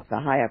extinction of the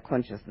higher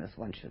consciousness,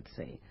 one should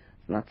say.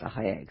 It's not the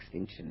higher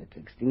extinction, it's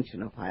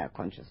extinction of higher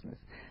consciousness.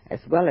 As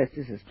well as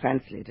this is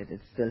translated,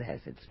 it still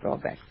has its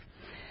drawbacks.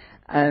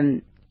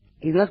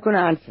 He's not going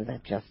to answer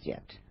that just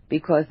yet,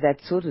 because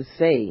that's, so to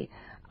say,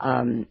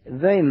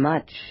 very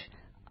much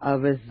a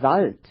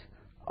result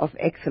of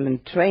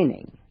excellent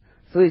training.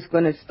 So he's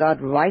going to start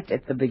right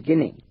at the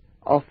beginning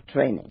of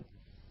training.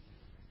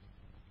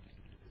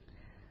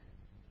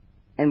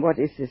 And what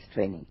is this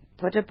training?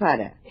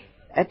 Potthapada,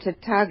 a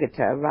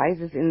Tathagata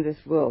arises in this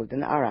world,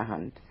 an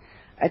Arahant.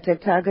 A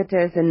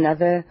Tathagata is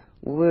another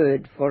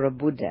word for a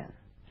Buddha,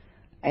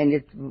 and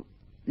it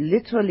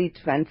literally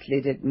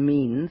translated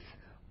means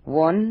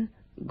one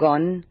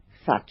gone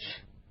such.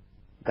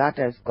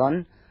 Gata is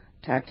gone,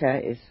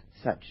 Tata is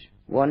such.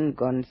 One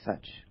gone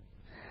such.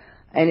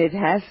 And it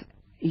has,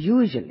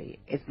 usually,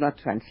 it's not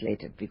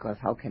translated, because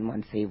how can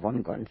one say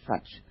one gone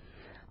such?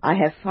 I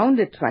have found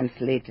it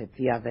translated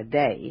the other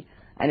day,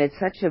 and it's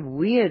such a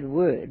weird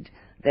word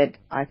that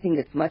I think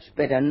it's much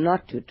better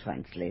not to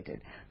translate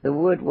it. The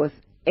word was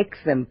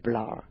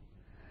exemplar.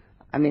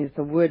 I mean, it's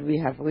a word we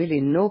have really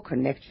no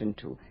connection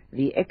to,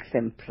 the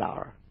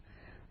exemplar.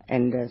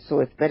 And so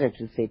it's better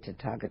to say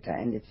Tathagata,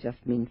 and it just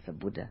means a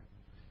Buddha.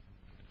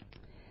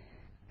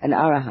 An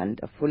Arahant,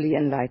 a fully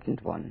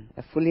enlightened one,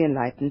 a fully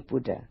enlightened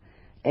Buddha,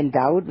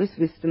 endowed with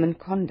wisdom and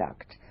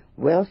conduct,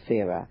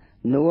 welfarer,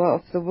 knower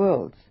of the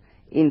worlds,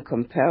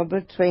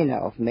 incomparable trainer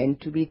of men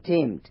to be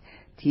tamed,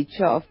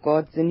 teacher of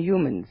gods and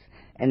humans,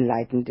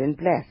 enlightened and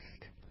blessed.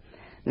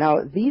 Now,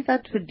 these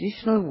are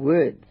traditional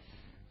words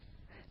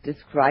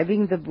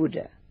describing the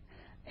Buddha,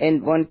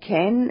 and one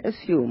can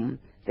assume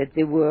that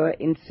they were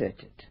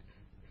inserted.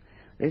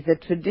 There's a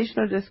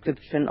traditional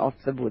description of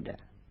the Buddha.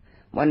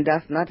 One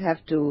does not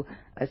have to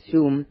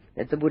assume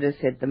that the Buddha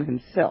said them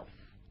himself.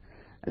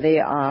 They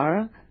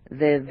are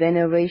the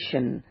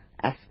veneration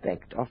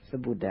aspect of the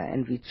Buddha,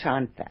 and we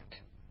chant that.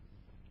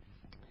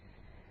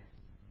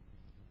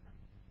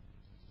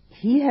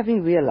 He,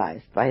 having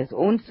realized by his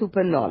own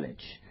super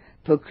knowledge,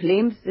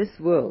 proclaims this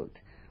world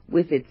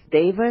with its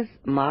devas,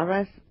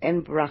 maras,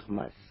 and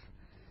brahmas.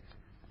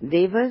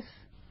 Devas,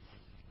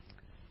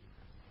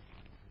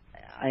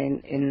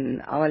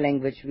 in our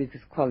language we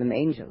just call them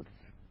angels,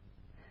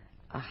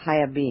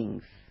 higher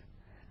beings,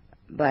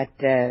 But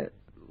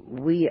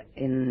we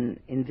in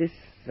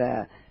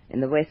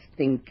the West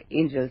think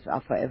angels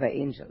are forever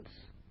angels.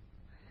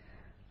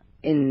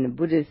 In the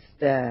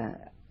Buddhist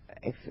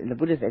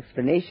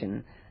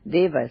explanation,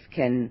 devas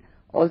can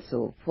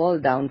also fall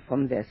down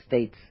from their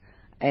states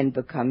and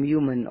become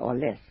human or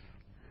less.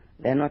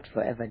 They're not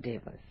forever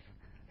devas.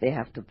 They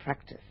have to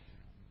practice.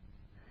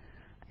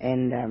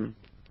 And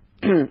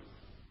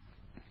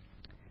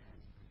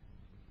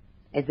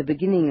at the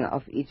beginning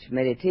of each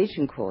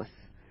meditation course,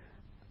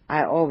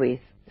 I always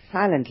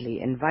silently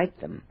invite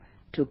them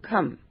to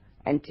come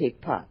and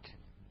take part.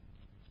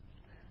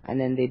 And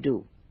then they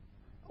do.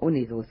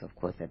 Only those, of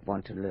course, that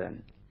want to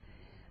learn.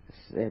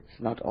 It's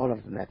not all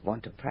of them that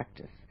want to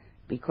practice.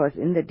 Because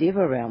in the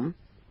Deva realm,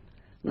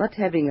 not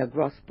having a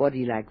gross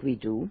body like we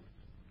do,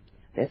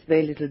 there's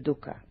very little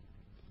dukkha.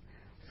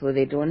 So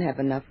they don't have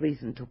enough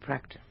reason to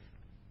practice.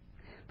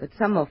 But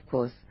some, of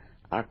course,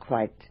 are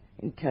quite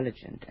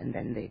intelligent, and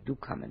then they do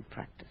come and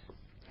practice.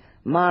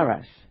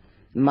 Maras.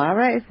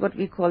 Mara is what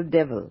we call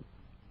devil.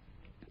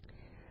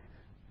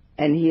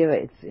 And here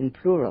it's in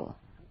plural.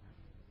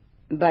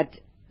 But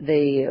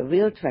the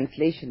real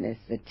translation is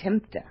the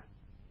tempter.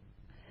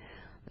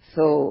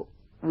 So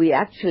we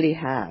actually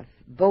have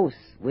both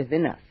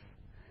within us.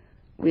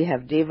 We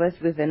have devas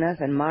within us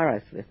and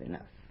maras within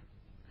us.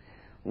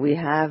 We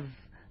have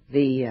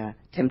the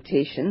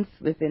temptations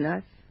within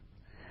us,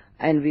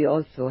 and we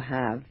also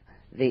have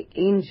the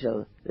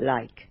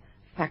angel-like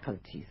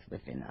faculties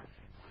within us.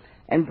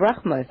 And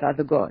Brahmas are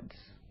the gods,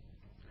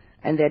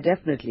 and they're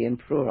definitely in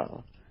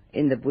plural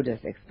in the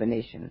Buddha's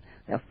explanation.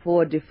 There are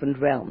 4 different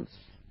realms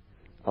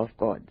of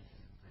gods.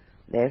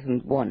 There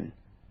isn't one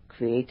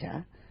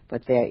creator,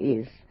 but there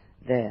is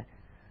the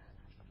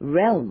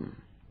realm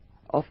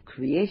of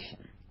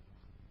creation.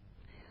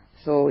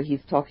 So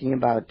he's talking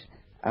about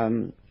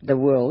the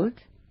world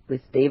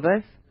with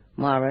devas,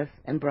 maras,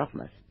 and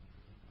brahmas.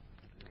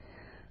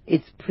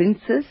 It's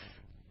princes,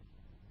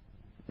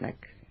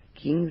 like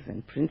kings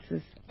and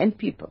princes, and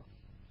people.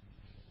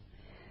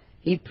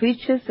 He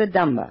preaches the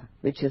Dhamma,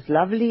 which is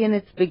lovely in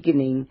its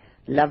beginning,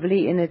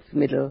 lovely in its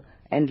middle,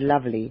 and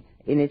lovely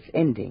in its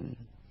ending,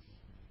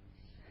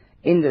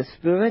 in the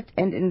spirit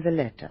and in the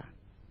letter.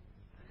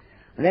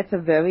 That's a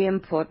very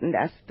important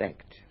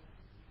aspect,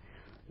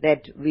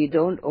 that we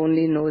don't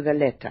only know the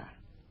letter.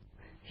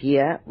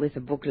 Here, with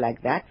a book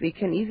like that, we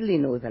can easily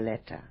know the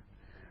letter.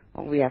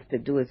 All we have to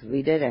do is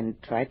read it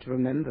and try to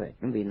remember it,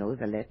 and we know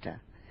the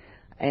letter.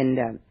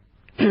 And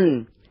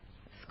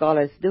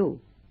scholars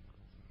do.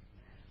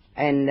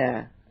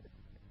 And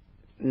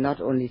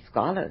not only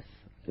scholars,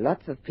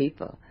 lots of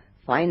people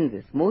find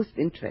this most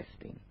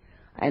interesting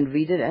and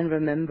read it and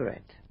remember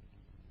it.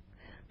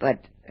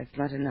 But it's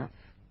not enough.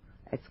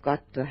 It's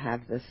got to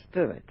have the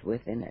spirit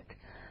within it.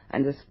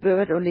 And the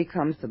spirit only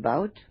comes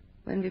about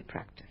when we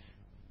practice.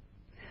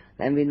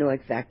 Then we know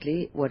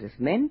exactly what is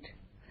meant,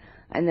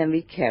 and then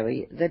we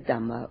carry the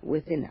Dhamma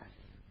within us.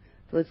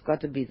 So it's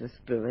got to be the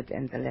spirit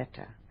and the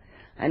letter.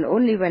 And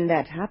only when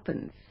that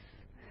happens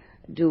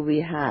do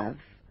we have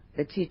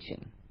the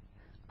teaching.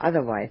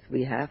 Otherwise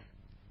we have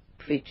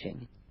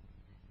preaching.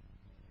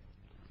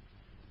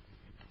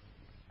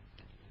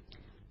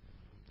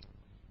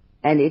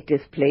 And it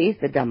displays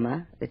the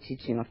Dhamma, the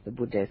teaching of the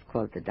Buddha is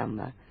called the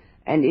Dhamma,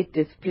 and it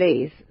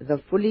displays the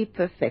fully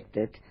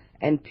perfected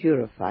and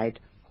purified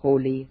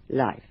holy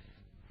life.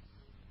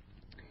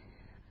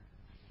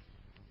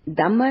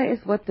 Dhamma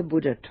is what the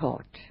Buddha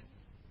taught.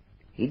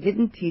 He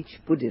didn't teach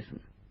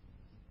Buddhism.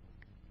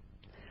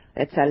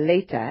 That's a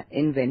later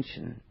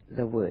invention,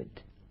 the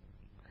word.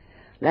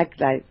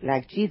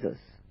 Like Jesus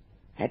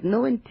had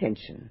no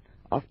intention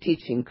of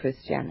teaching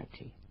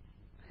Christianity.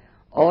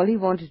 All he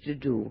wanted to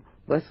do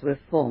was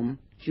reform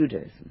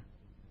Judaism.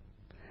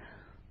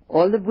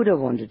 All the Buddha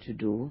wanted to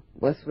do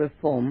was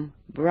reform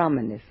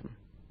Brahmanism.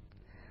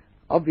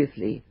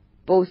 Obviously,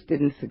 both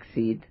didn't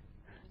succeed,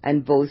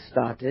 and both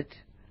started,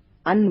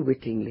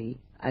 unwittingly,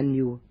 a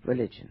new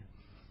religion,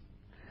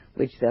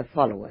 which their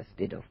followers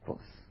did, of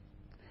course.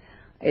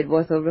 It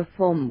was a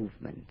reform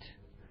movement,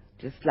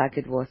 just like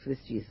it was with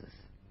Jesus,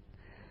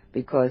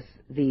 because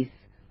these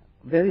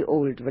very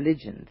old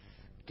religions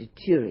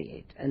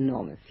deteriorate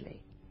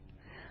enormously.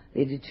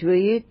 They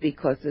deteriorate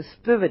because the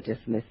spirit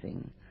is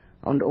missing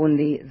and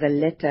only the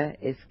letter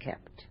is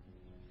kept.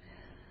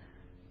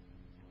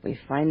 We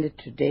find it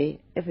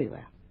today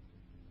everywhere.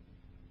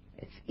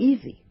 It's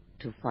easy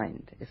to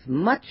find. It's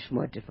much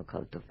more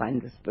difficult to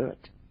find the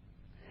spirit.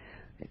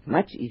 It's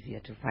much easier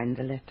to find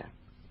the letter.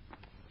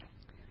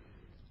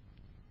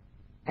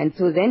 And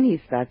so then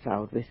he starts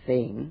out with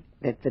saying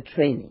that the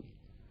training,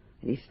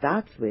 he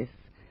starts with,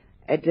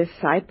 a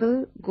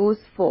disciple goes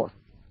forth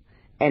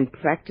and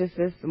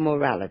practices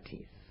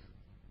moralities.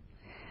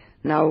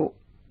 Now,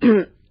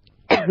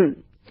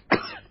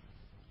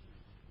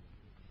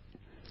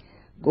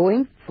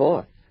 going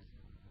forth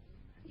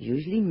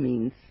usually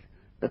means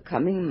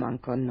becoming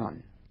monk or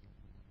nun.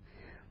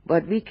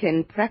 But we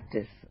can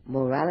practice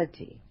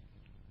morality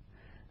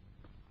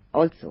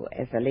also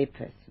as a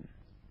layperson.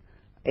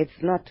 It's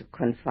not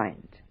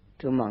confined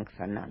to monks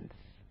or nuns.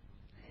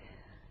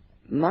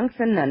 monks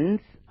and nuns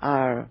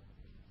are,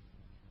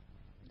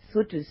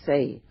 so to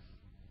say,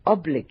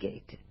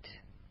 obligated,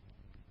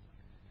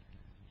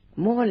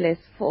 more or less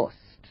forced.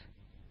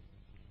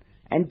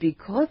 And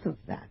because of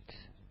that,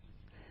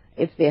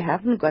 if they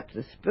haven't got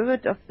the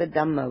spirit of the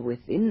Dhamma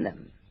within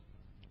them,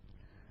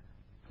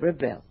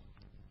 rebel,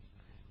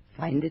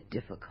 find it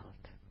difficult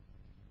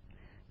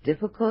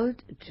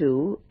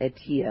to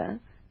adhere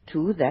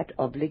to that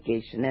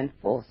obligation and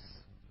force,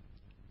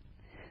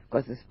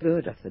 because the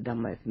spirit of the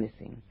Dhamma is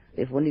missing.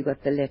 They've only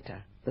got the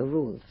letter, the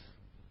rules.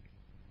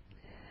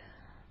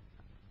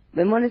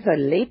 When one is a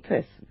lay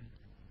person,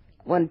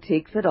 one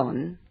takes it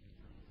on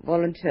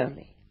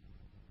voluntarily,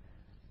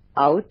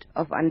 out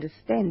of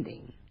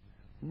understanding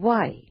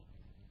why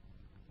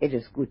it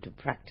is good to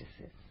practice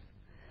this.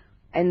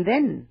 And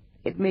then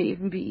it may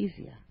even be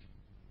easier.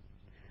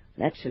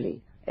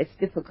 Naturally, it's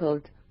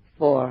difficult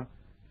for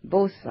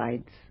both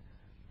sides,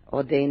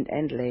 ordained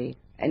and lay,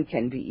 and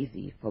can be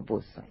easy for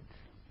both sides.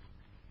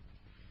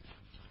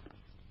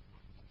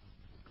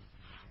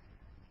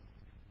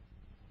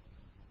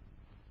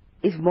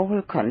 Is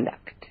moral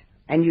conduct.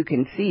 And you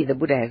can see the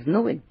Buddha has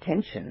no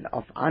intention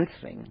of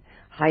answering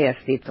higher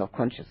states of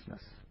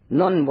consciousness.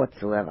 None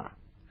whatsoever.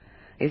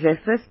 He says,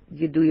 first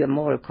you do your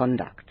moral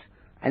conduct,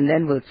 and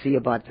then we'll see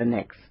about the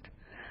next.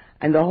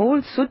 And the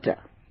whole sutta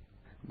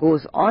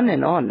goes on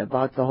and on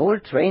about the whole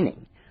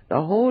training,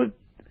 the whole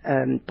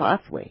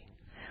pathway,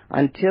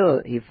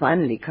 until he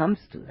finally comes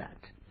to that.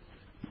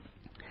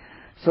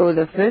 So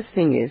the first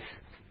thing is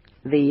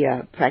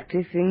the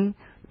practicing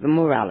the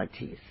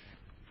moralities.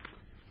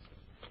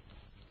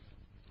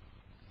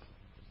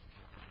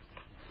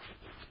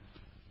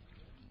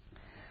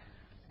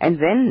 And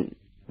then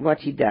what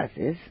he does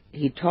is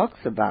he talks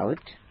about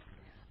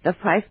the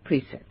 5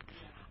 precepts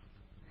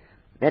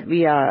that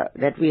we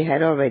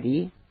had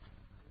already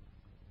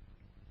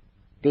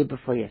day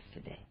before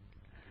yesterday.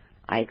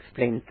 I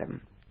explained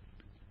them.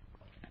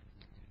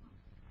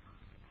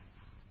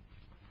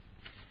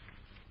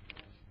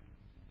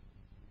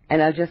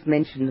 And I'll just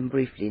mention them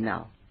briefly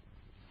now.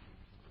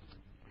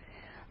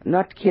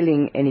 Not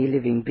killing any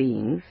living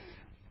beings,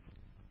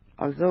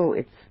 although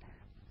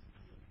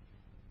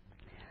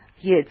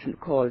here it's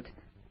called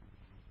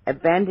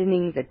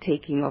abandoning the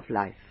taking of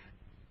life.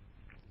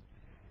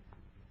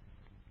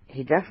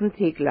 He doesn't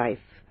take life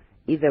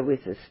either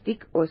with a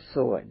stick or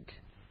sword.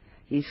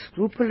 He's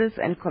scrupulous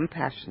and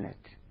compassionate,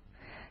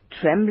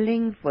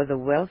 trembling for the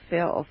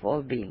welfare of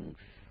all beings.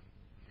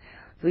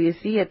 So you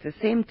see at the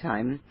same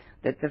time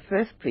that the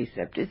first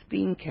precept is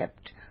being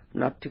kept,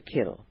 not to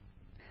kill.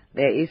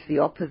 There is the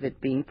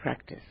opposite being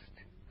practiced,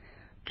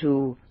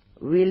 to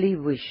really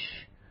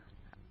wish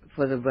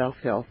for the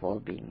welfare of all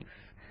beings,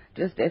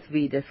 just as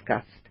we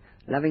discussed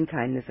loving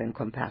kindness and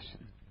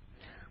compassion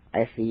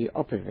as the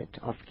opposite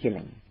of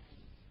killing.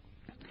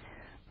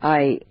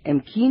 I am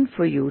keen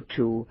for you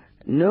to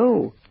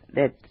know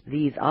that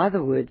these are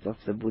the words of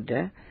the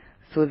Buddha,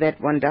 so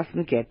that one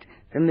doesn't get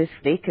the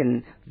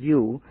mistaken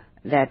view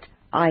that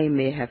I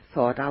may have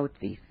thought out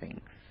these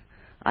things.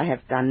 I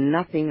have done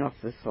nothing of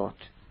the sort.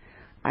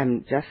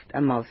 I'm just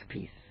a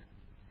mouthpiece.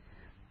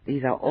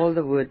 These are all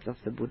the words of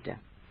the Buddha.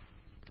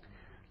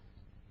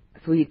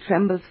 So he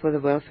trembles for the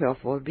welfare of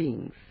all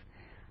beings.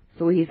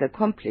 So he's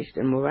accomplished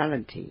in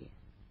morality.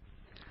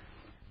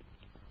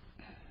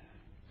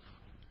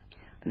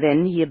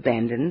 Then he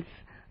abandons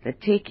the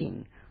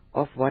taking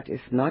of what is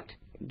not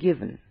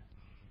given.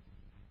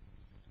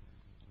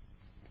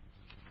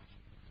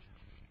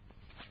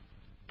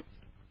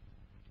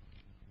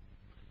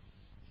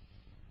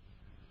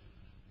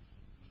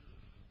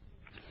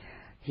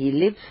 He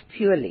lives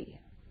purely.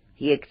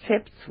 He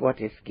accepts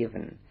what is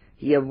given.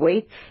 He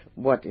awaits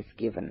what is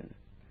given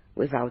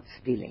without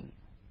stealing.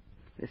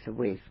 This is the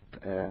way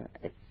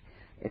it's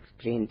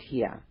explained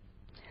here.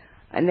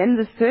 And then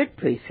the third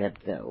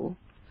precept, though,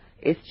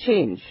 is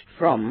changed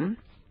from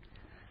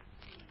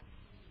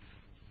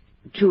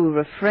to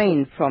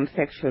refrain from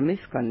sexual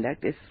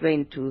misconduct, is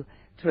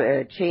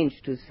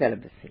changed to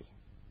celibacy.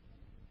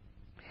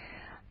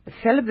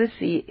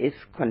 Celibacy is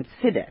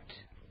considered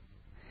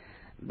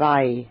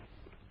by,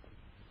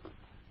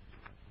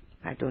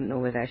 I don't know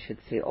whether I should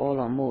say all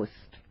or most.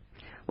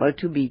 Well,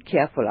 to be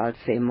careful, I'll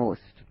say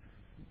most.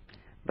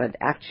 But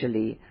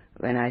actually,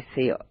 when I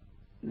say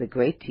the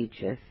great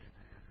teachers,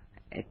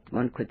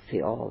 one could say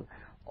all.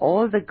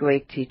 All the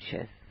great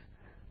teachers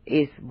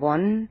is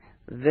one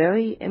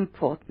very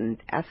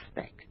important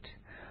aspect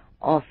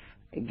of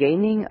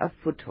gaining a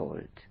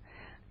foothold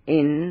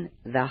in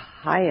the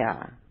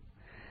higher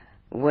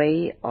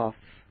way of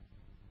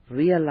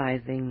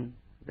realizing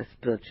the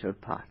spiritual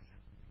path.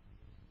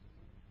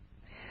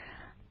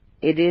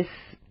 It is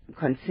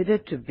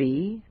considered to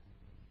be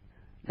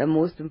the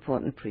most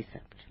important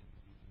precept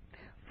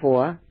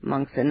for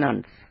monks and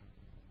nuns.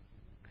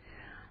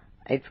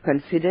 It's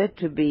considered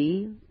to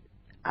be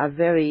a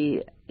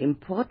very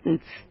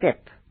important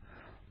step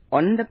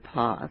on the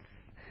path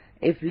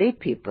if lay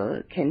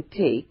people can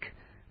take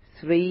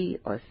 3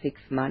 or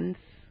 6 months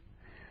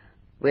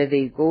where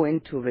they go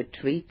into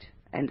retreat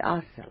and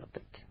are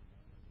celibate.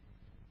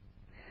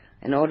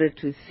 in order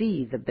to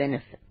see the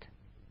benefit.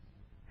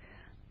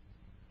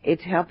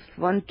 It helps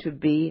one to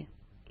be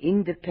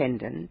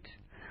independent,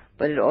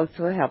 but it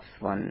also helps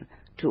one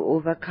to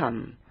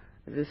overcome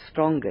the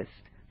strongest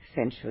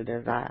sensual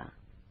desire.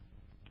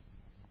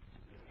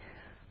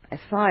 As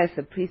far as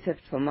the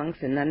precepts for monks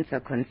and nuns are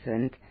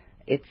concerned,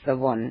 it's the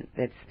one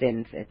that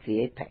stands at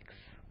the apex.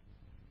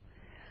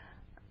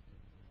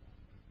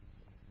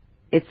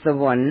 It's the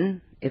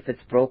one, if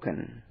it's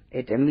broken,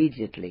 it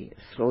immediately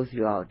throws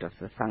you out of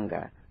the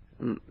Sangha,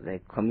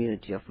 the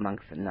community of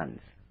monks and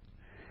nuns.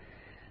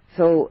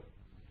 So,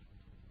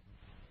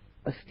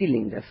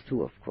 stealing does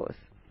too, of course,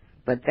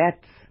 but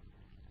that's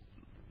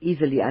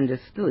easily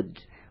understood.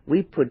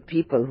 We put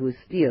people who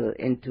steal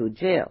into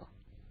jail,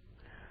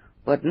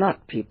 but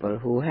not people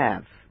who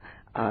have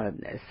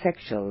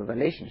sexual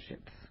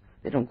relationships.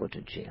 They don't go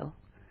to jail.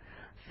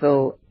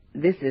 So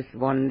this is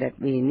one that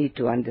we need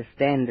to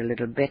understand a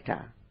little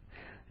better.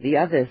 The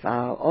others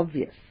are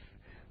obvious,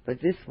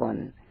 but this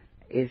one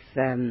is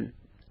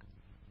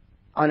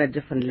on a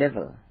different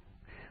level.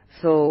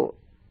 So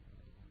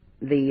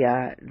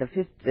the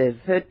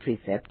third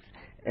precept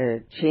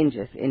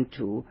changes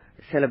into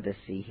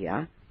celibacy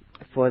here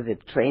for the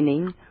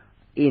training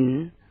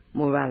in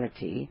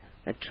morality,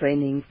 the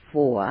training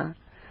for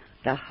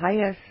the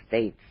higher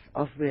states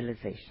of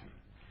realization.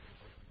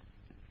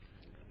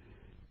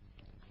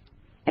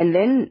 And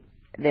then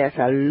there's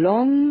a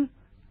long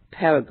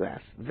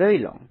paragraph, very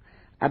long,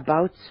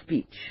 about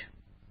speech.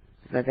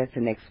 So that's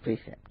the next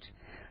precept.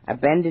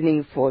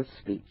 Abandoning false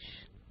speech.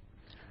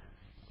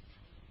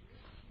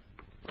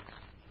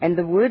 And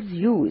the words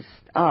used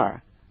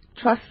are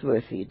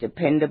trustworthy,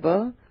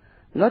 dependable,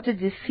 not a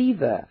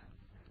deceiver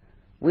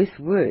with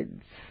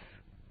words.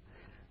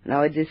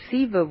 Now, a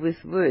deceiver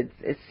with words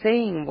is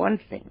saying one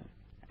thing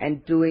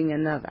and doing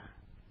another.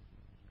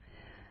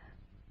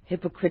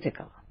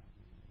 Hypocritical.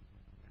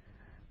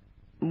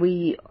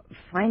 We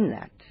find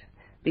that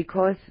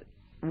because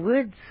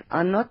words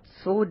are not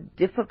so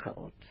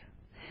difficult,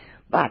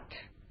 but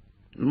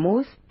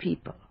most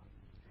people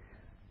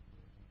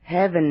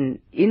have an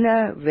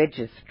inner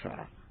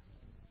registrar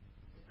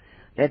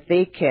that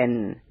they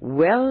can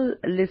well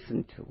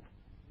listen to,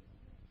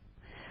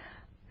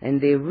 and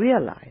they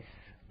realize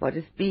what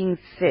is being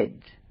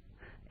said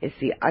is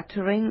the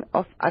uttering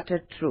of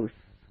utter truth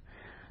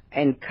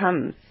and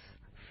comes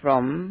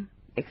from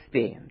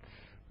experience,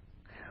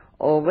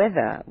 or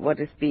whether what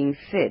is being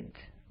said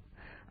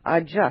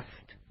are just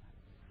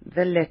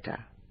the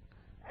letter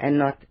and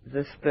not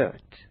the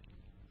spirit.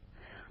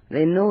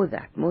 They know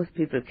that. Most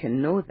people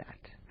can know that,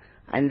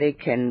 and they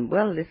can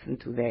well listen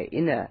to their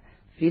inner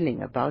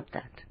feeling about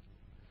that.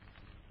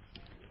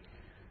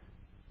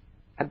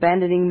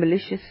 Abandoning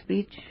malicious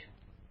speech,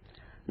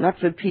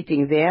 not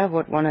repeating there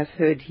what one has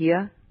heard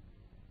here,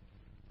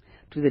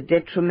 to the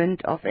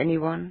detriment of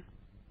anyone.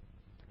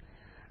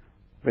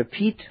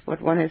 Repeat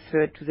what one has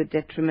heard to the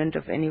detriment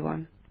of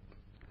anyone.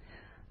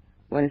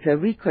 One is a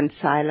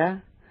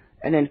reconciler,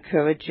 an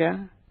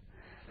encourager,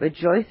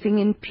 rejoicing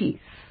in peace.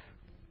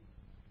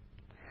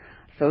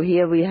 So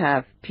here we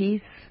have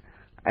peace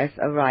as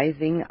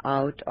arising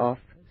out of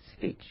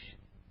speech.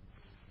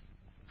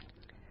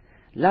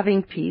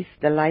 Loving peace,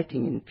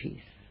 delighting in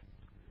peace.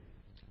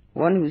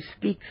 One who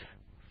speaks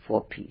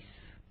for peace.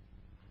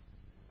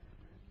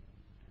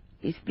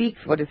 He speaks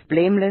what is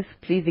blameless,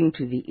 pleasing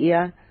to the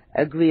ear,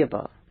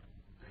 agreeable,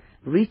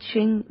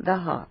 reaching the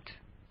heart.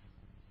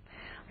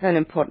 That's an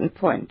important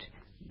point,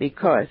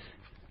 because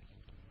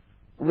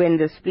when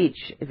the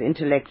speech is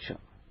intellectual,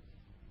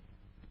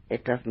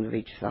 it doesn't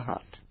reach the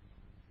heart.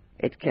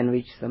 It can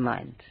reach the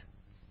mind.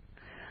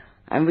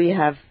 And we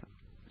have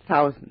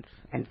thousands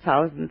and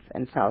thousands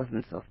and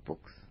thousands of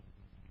books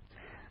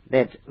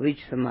that reach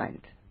the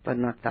mind, but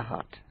not the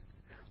heart.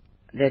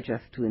 They're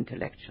just too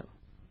intellectual.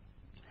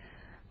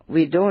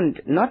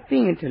 Not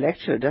being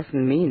intellectual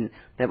doesn't mean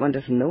that one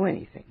doesn't know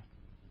anything.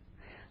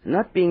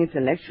 Not being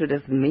intellectual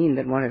doesn't mean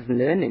that one hasn't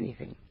learned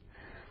anything.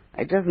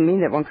 It doesn't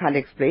mean that one can't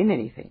explain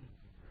anything.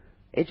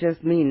 It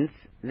just means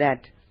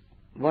that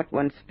what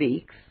one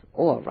speaks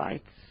or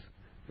writes,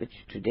 which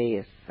today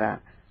is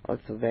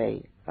also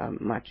very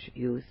much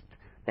used,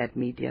 that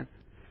media,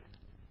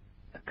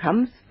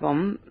 comes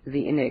from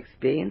the inner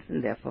experience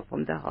and therefore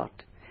from the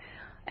heart,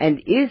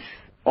 and is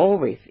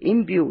always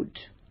imbued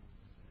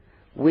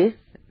with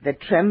the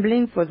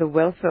trembling for the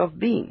welfare of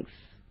beings,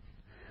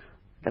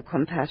 the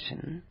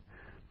compassion,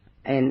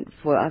 and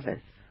for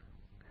others.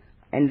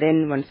 And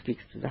then one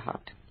speaks to the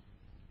heart.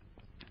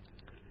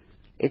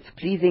 It's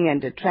pleasing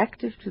and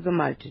attractive to the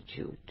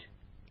multitude.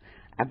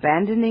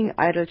 Abandoning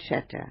idle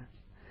chatter.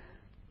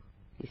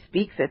 He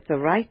speaks at the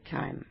right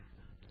time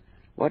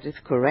what is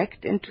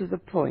correct and to the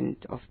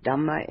point of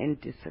Dhamma and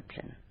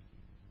discipline.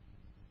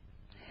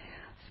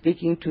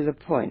 Speaking to the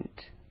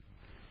point.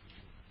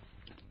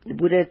 The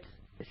Buddha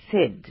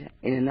said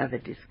in another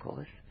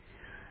discourse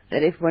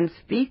that if one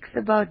speaks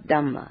about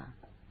Dhamma,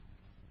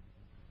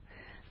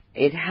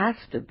 it has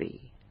to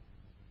be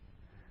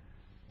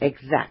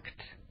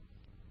exact,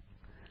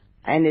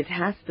 and it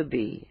has to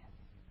be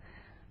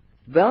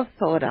well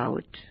thought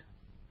out,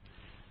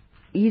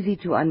 easy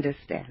to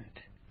understand,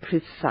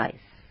 precise.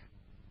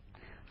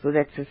 So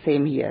that's the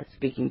same here,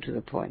 speaking to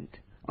the point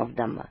of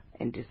Dhamma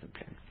and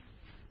discipline.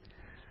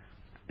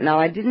 Now,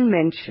 I didn't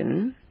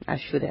mention, I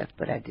should have,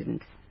 but I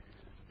didn't,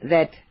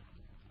 that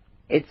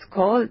it's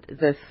called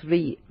the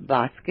three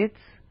baskets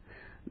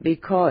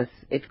because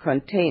it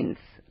contains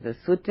the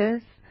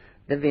Suttas,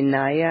 the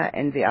Vinaya,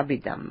 and the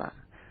Abhidhamma.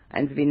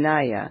 And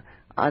Vinaya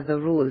are the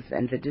rules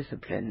and the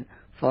discipline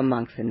for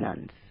monks and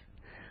nuns.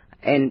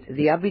 And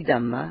the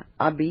Abhidhamma,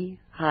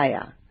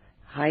 Haya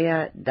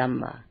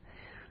Dhamma,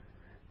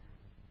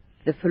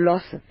 the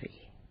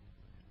philosophy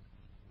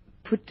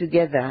put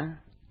together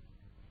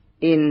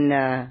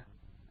in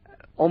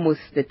almost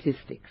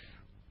statistics.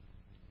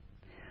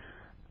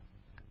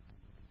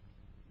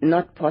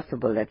 Not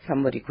possible that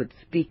somebody could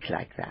speak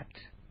like that.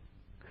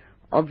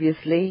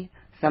 Obviously,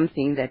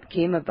 something that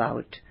came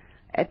about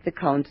at the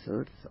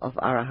councils of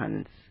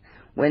Arahants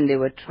when they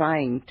were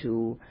trying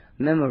to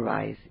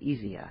memorize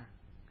easier.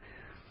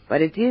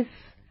 But it is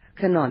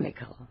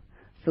canonical.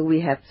 So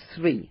we have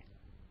three: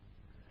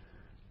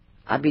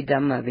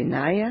 Abhidhamma,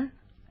 Vinaya,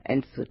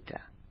 and Sutta.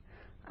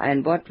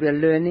 And what we're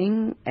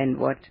learning and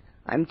what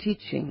I'm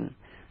teaching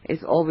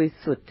is always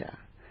Sutta.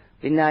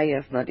 Vinaya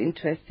is not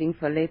interesting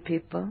for lay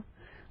people,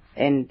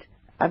 and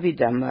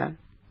Abhidhamma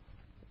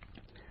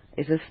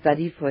is a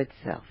study for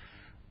itself.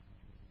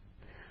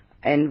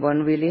 And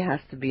one really has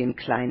to be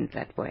inclined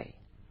that way.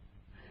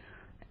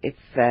 It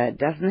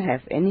doesn't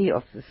have any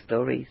of the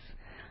stories.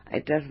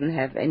 It doesn't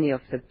have any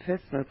of the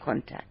personal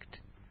contact.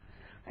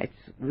 It's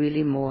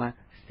really more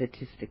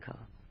statistical.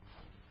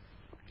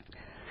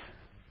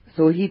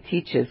 So he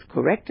teaches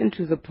correct and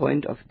to the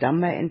point of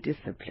Dhamma and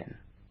discipline.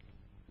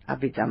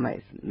 Abhidhamma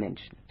is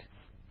mentioned.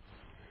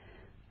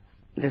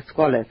 The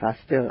scholars are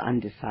still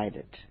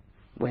undecided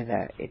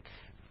whether it's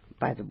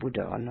by the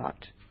Buddha or not.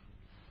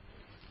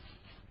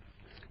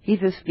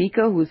 He's a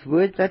speaker whose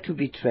words are to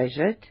be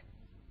treasured,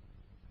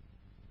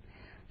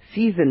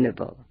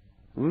 seasonable,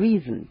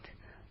 reasoned,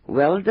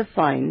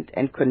 well-defined,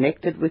 and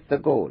connected with the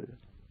goal.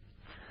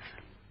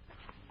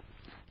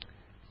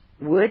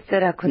 Words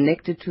that are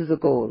connected to the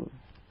goal.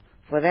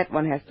 For that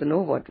one has to know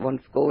what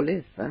one's goal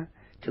is,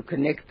 to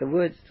connect the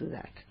words to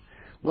that.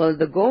 Well,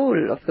 the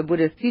goal of the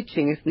Buddha's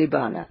teaching is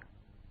Nibbana.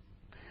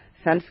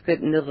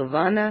 Sanskrit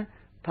Nirvana,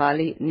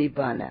 Pali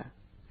Nibbana,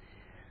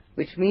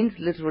 which means,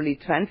 literally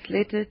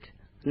translated,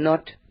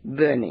 not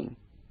burning.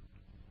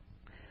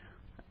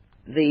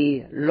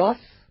 The loss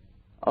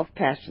of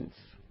passions.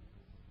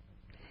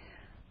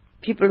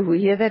 People who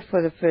hear that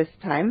for the first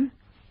time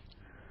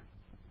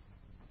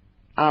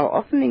are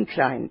often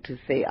inclined to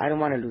say, I don't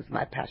want to lose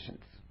my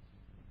passions.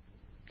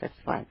 That's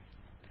fine.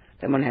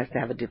 Then one has to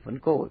have a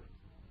different goal.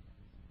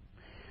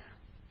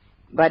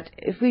 But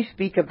if we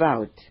speak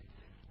about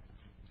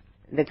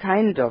the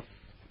kind of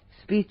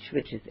speech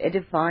which is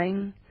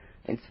edifying,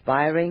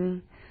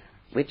 inspiring,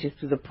 which is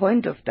to the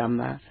point of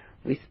Dhamma,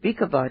 we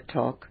speak about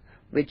talk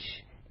which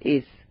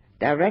is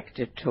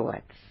directed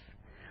towards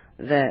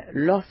the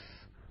loss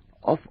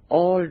of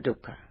all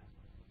dukkha.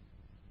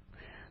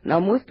 Now,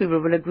 most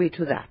people will agree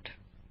to that.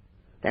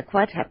 They're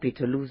quite happy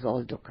to lose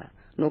all dukkha,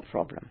 no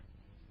problem.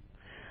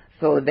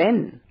 So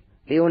then,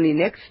 the only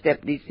next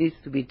step needs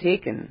to be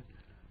taken.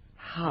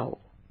 How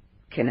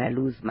can I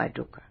lose my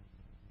dukkha?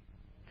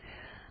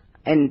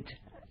 And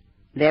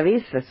there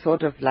is a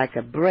sort of like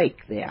a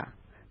break there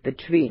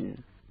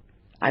between,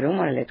 I don't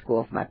want to let go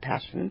of my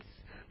passions,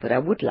 but I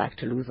would like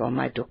to lose all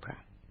my dukkha.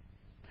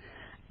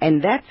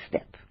 And that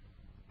step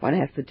one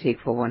has to take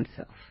for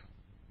oneself,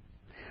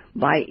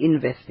 by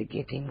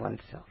investigating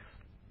oneself,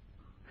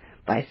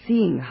 by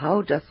seeing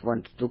how does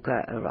one's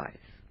dukkha arise.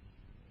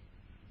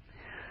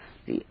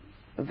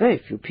 Very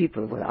few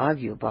people will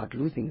argue about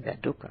losing their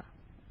dukkha.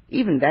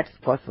 Even that's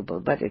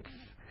possible, but it's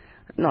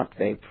not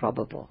very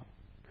probable.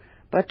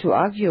 But to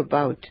argue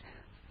about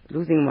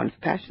losing one's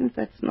passions,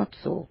 that's not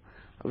so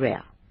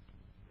rare.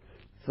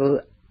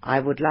 So I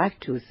would like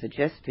to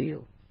suggest to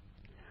you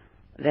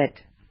that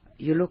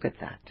you look at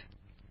that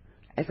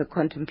as a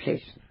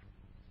contemplation.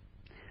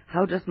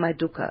 How does my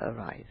dukkha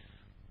arise?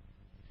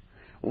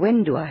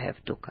 When do I have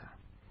dukkha?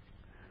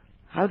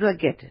 How do I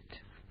get it?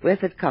 Where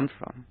does it come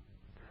from?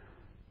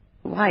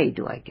 Why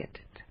do I get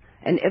it?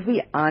 And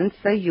every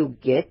answer you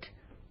get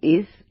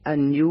is a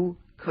new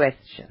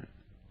question.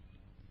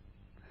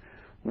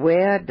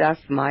 Where does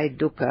my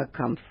dukkha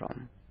come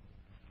from?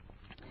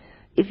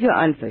 If your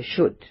answer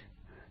should,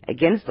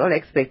 against all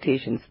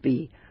expectations,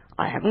 be,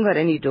 I haven't got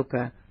any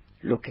dukkha,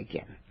 look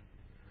again.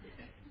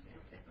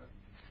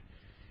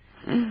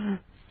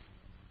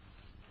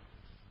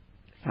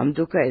 Some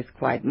dukkha is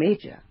quite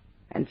major,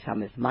 and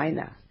some is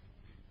minor.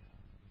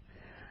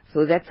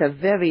 So that's a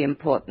very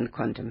important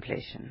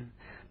contemplation,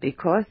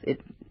 because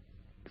it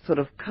sort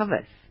of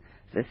covers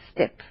the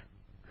step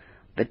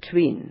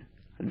between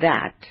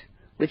that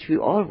which we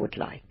all would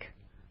like,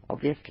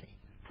 obviously.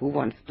 Who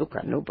wants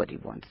dukkha? Nobody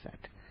wants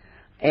that.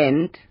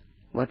 And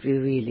what we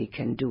really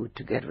can do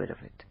to get rid of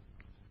it.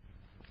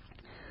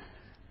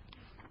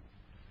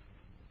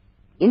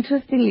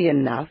 Interestingly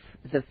enough,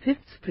 the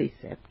fifth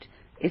precept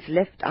is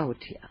left out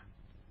here.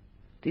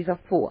 These are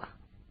 4.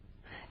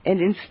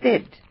 And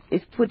instead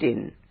is put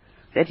in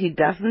that he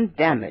doesn't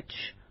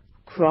damage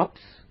crops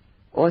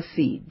or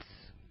seeds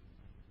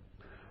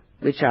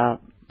which are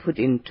put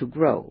in to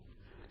grow,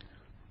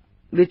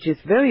 which is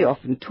very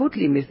often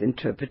totally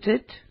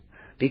misinterpreted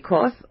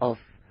because of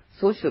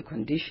social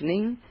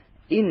conditioning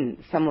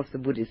in some of the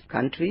Buddhist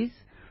countries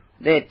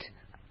that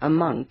a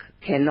monk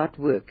cannot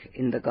work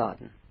in the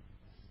garden.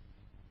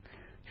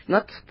 It's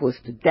not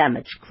supposed to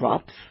damage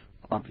crops,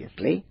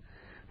 obviously.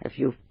 If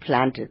you've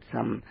planted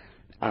some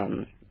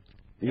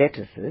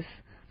lettuces,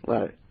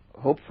 well,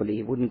 hopefully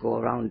you wouldn't go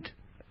around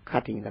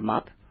cutting them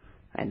up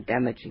and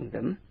damaging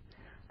them.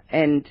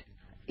 And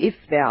if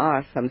there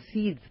are some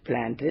seeds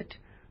planted,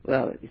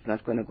 well, it's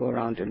not going to go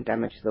around and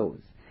damage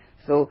those.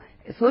 So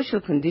social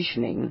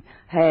conditioning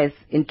has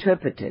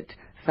interpreted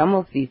some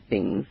of these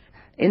things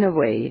in a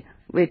way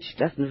which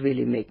doesn't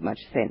really make much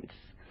sense.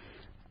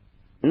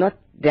 Not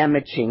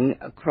damaging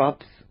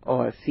crops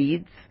or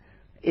seeds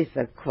is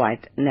a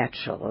quite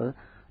natural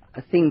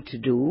thing to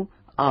do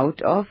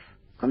out of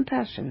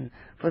compassion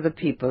for the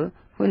people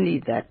who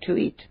need that to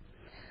eat.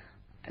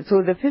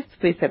 So the fifth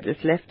precept is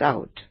left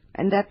out,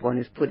 and that one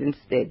is put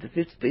instead, the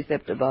fifth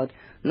precept about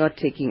not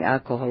taking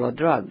alcohol or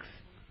drugs.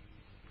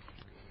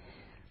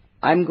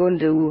 I'm going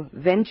to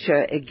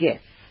venture a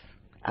guess,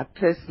 a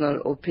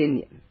personal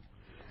opinion.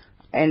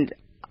 And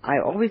I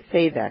always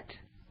say that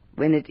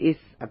when it is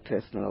a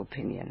personal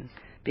opinion,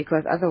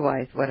 because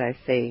otherwise what I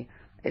say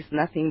is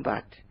nothing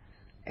but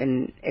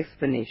an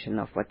explanation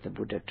of what the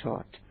Buddha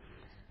taught.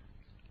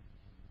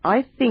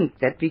 I think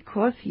that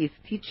because he is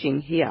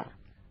teaching here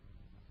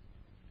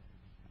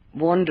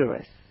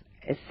wanderers,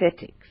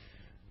 ascetics,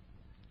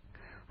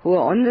 who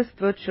are on the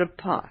spiritual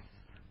path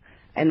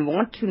and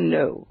want to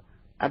know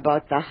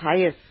about the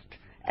highest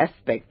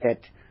aspect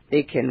that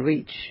they can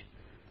reach,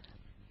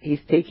 he's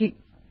taking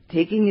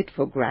it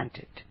for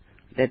granted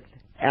that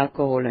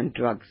alcohol and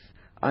drugs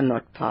are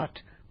not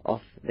part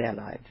of their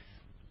lives.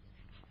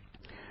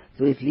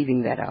 So he's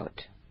leaving that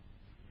out.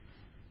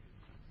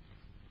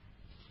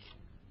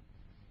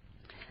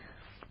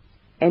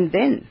 And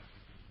then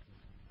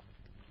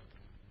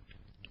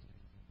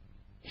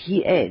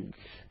he adds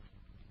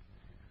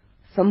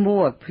some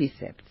more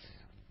precepts,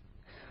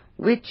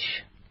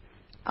 which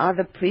are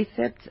the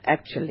precepts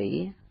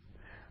actually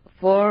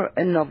for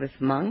a novice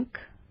monk,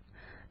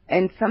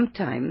 and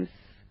sometimes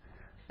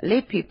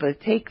lay people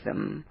take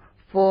them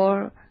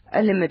for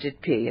a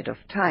limited period of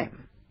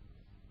time.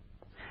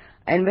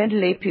 And when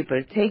lay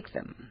people take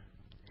them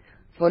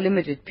for a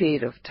limited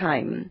period of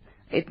time,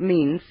 it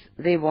means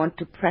they want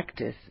to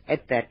practice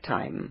at that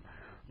time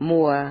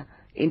more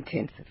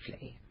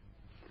intensively.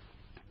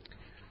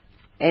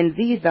 And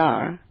these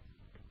are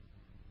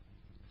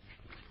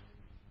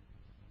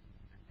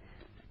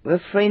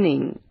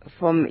refraining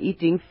from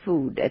eating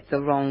food at the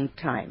wrong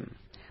time.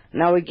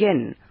 Now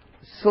again,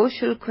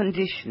 social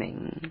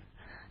conditioning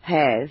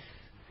has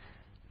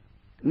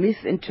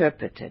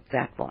misinterpreted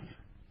that one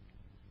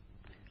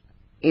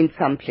in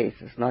some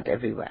places, not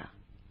everywhere.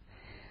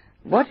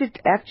 What it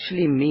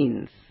actually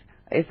means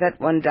is that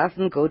one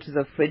doesn't go to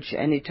the fridge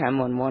anytime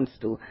one wants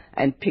to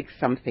and pick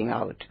something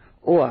out,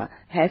 or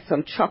has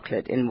some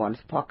chocolate in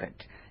one's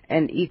pocket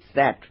and eats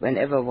that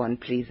whenever one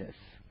pleases,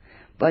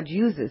 but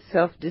uses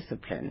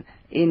self-discipline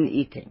in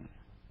eating.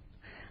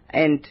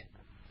 And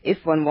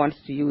if one wants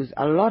to use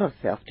a lot of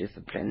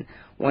self-discipline,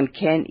 one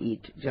can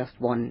eat just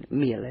one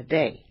meal a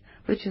day,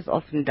 which is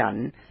often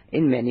done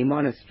in many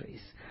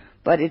monasteries.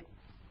 But it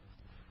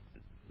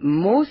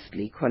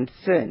mostly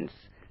concerns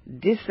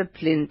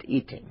disciplined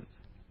eating,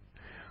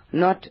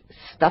 not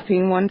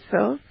stuffing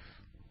oneself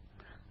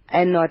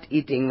and not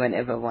eating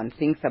whenever one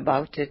thinks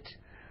about it,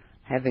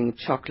 having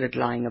chocolate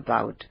lying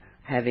about,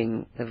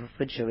 having the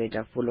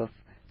refrigerator full of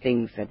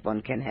things that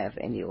one can have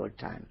any old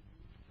time.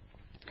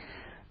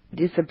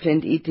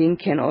 Disciplined eating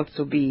can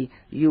also be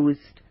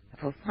used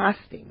for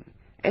fasting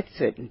at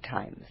certain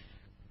times.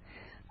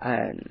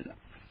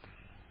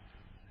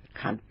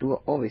 Can't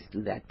always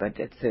do that, but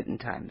at certain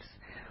times.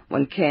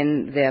 One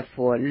can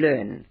therefore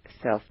learn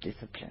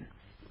self-discipline.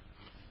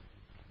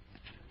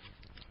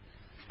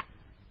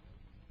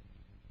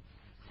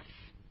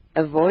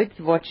 Avoids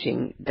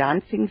watching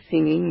dancing,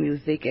 singing,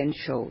 music and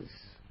shows.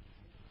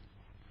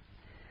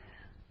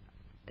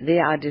 They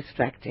are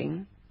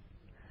distracting,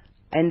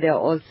 and they're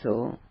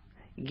also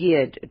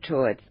geared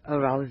towards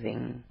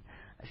arousing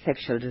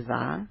sexual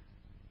desire,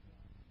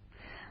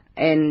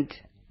 and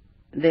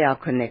they are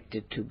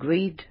connected to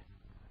greed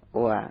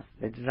or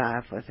the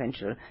desire for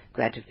sensual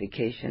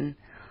gratification.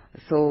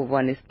 So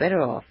one is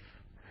better off,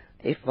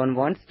 if one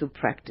wants to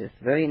practice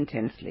very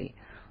intensely,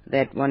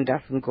 that one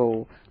doesn't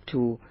go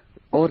to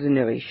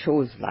ordinary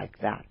shows like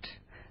that,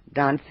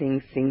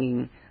 dancing,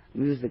 singing,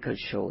 musical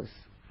shows.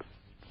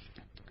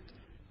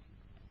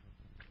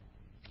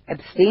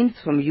 Abstains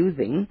from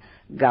using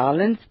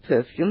garlands,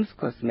 perfumes,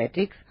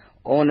 cosmetics,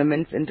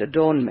 ornaments and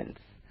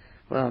adornments.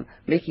 Well,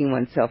 making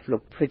oneself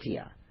look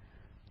prettier,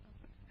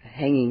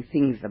 hanging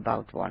things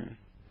about one,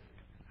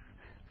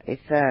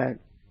 It's a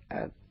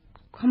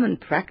common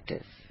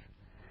practice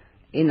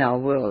in our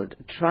world,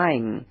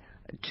 trying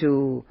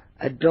to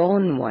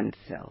adorn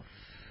oneself.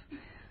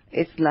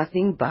 It's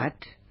nothing but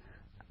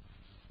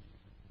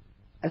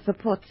a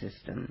support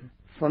system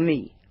for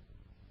me.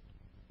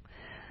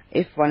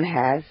 If one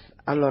has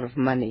a lot of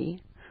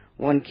money,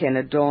 one can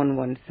adorn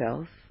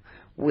oneself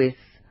with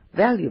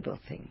valuable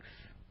things.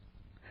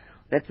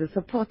 That's a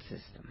support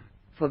system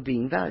for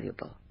being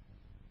valuable.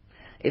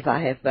 If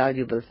I have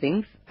valuable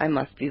things, I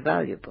must be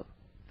valuable.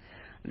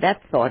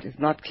 That thought is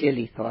not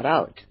clearly thought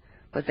out,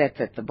 but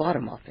that's at the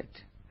bottom of it.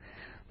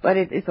 But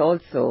it is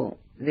also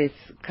this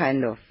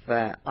kind of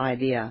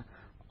idea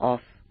of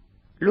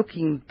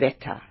looking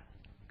better,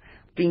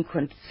 being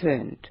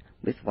concerned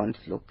with one's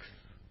looks,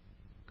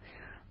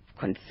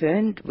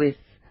 concerned with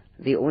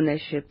the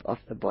ownership of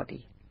the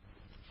body.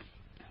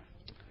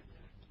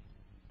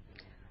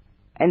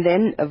 And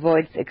then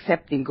avoids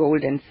accepting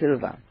gold and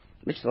silver,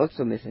 which is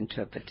also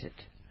misinterpreted.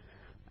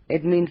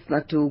 It means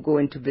not to go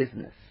into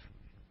business.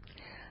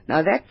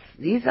 Now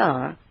these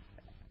are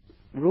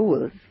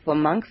rules for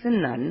monks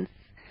and nuns,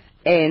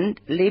 and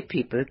lay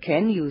people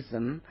can use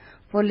them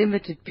for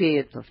limited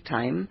periods of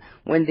time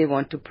when they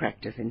want to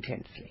practice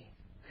intensely.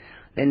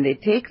 Then they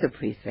take the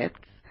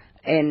precepts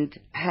and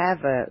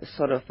have a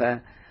sort of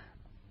a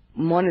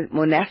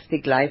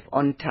monastic life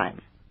on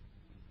time,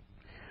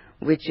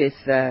 which is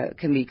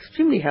can be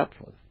extremely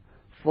helpful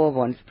for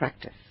one's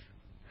practice.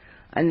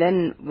 And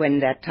then when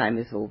that time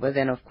is over,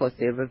 then of course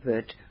they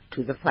revert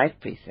to the 5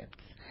 precepts,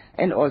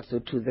 and also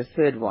to the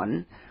third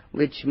one,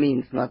 which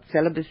means not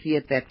celibacy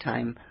at that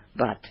time,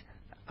 but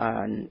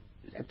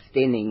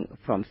abstaining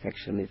from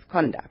sexual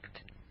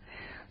misconduct.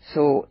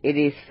 So it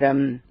is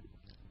an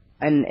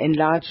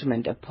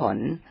enlargement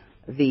upon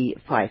the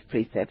 5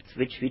 precepts,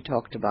 which we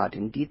talked about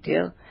in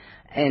detail,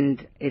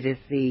 and it is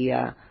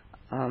the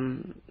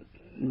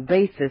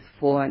basis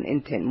for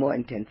an more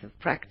intensive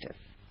practice.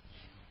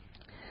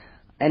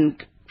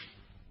 And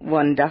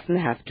one doesn't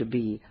have to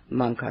be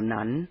monk or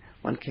nun,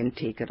 one can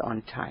take it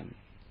on time.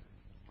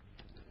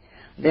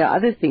 There are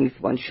other things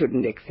one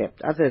shouldn't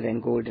accept other than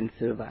gold and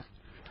silver.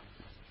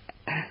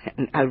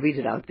 And I'll read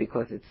it out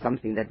because it's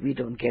something that we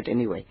don't get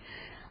anyway.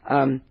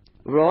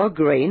 Raw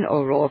grain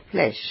or raw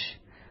flesh,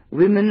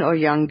 women or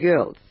young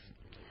girls,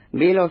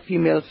 male or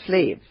female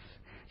slaves,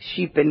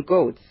 sheep and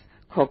goats,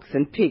 cocks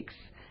and pigs,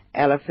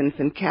 elephants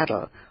and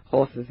cattle,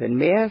 horses and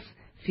mares,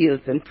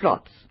 fields and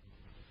plots.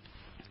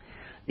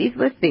 These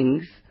were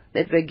things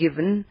that were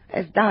given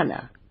as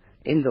dana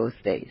in those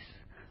days.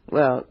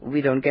 Well,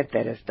 we don't get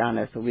that as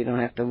dana, so we don't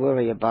have to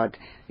worry about,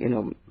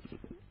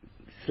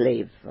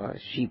 slaves or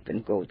sheep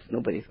and goats.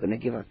 Nobody's going to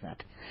give us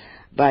that.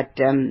 But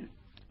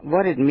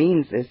what it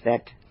means is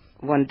that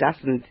one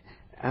doesn't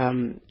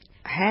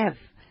have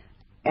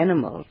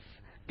animals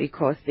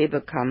because they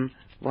become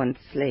one's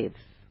slaves.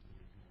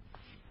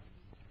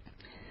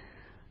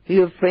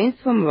 You refrains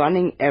from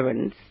running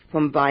errands,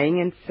 from buying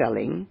and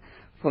selling,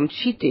 from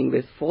cheating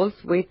with false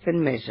weights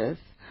and measures,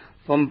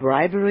 from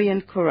bribery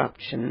and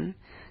corruption,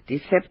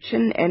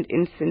 deception and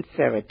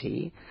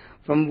insincerity,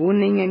 from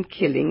wounding and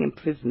killing,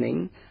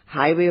 imprisoning,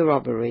 highway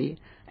robbery,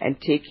 and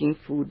taking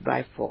food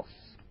by force.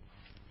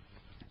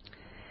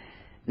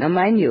 Now,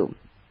 mind you,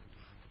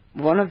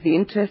 one of the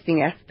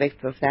interesting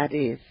aspects of that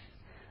is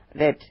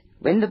that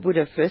when the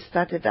Buddha first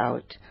started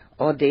out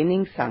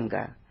ordaining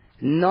Sangha,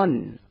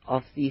 none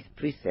of these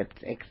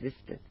precepts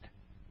existed.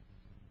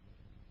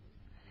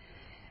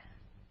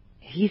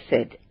 He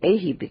said,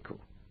 Ehi bhikkhu,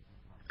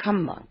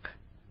 come monk,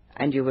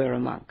 and you were a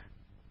monk.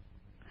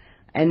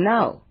 And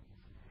now,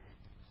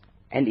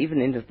 and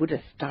even in the Buddha's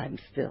time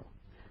still,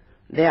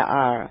 there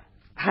are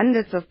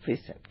hundreds of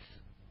precepts.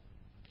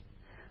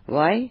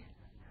 Why?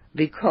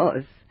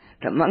 Because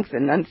the monks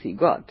and nuns he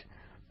got,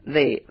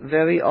 they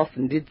very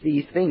often did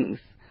these things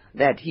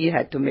that he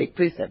had to make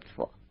precepts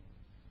for.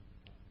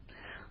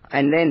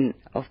 And then,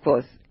 of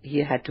course, he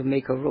had to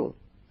make a rule.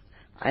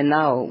 And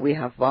now we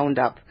have wound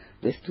up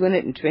with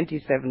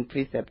 227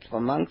 precepts for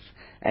monks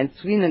and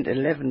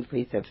 311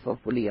 precepts for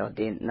fully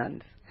ordained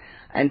nuns.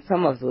 And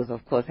some of those,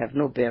 of course, have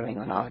no bearing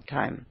on our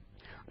time.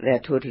 They are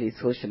totally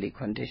socially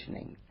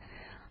conditioning.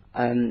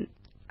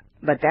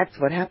 But that's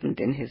what happened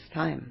in his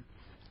time.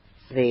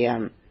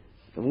 The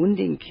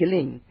wounding,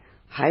 killing,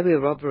 highway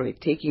robbery,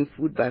 taking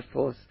food by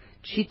force,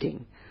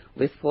 cheating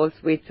with false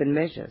weights and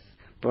measures,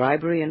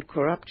 bribery and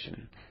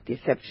corruption,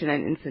 deception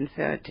and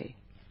insincerity.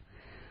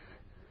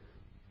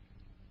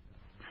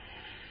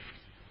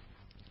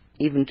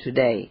 Even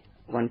today,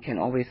 one can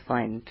always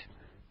find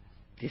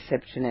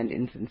deception and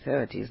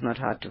insincerity. Is not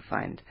hard to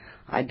find.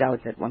 I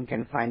doubt that one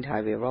can find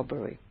highway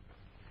robbery.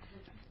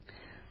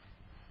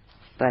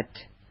 But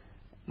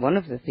one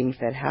of the things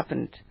that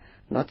happened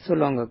not so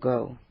long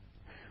ago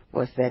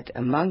was that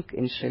a monk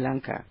in Sri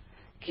Lanka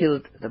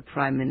killed the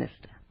Prime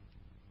Minister.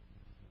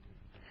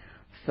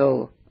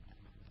 So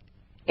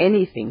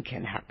anything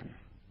can happen,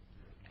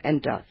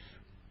 and does.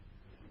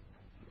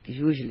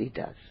 Usually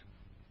does.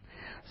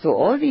 So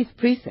all these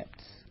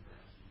precepts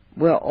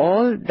were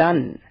all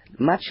done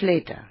much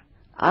later,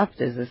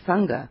 after the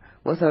Sangha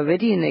was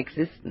already in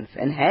existence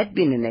and had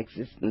been in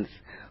existence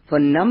for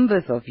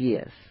numbers of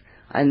years.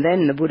 And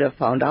then the Buddha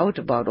found out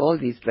about all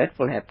these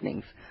dreadful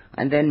happenings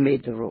and then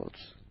made the rules.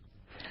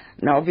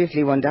 Now,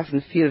 obviously, one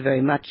doesn't feel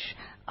very much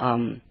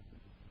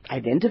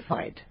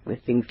identified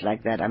with things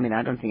like that. I mean,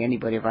 I don't think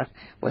anybody of us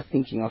was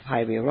thinking of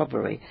highway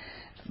robbery.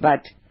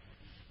 But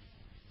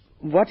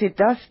what it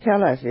does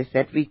tell us is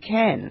that we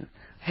can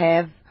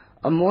have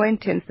a more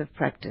intensive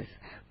practice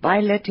by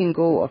letting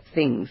go of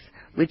things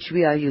which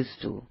we are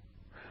used to.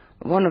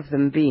 One of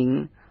them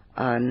being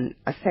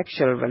a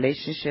sexual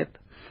relationship,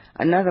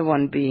 another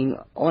one being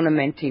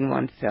ornamenting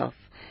oneself,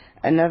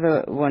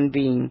 another one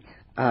being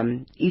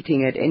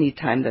eating at any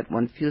time that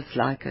one feels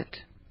like it,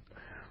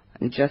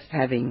 and just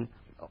having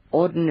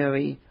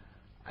ordinary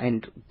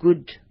and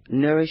good,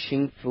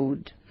 nourishing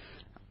food.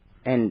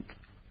 And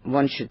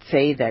one should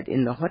say that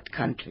in the hot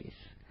countries,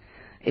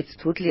 it's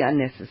totally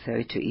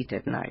unnecessary to eat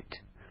at night.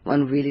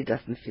 One really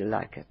doesn't feel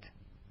like it.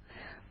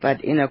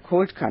 But in a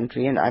cold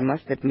country, and I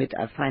must admit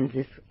I find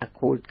this a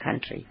cold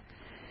country,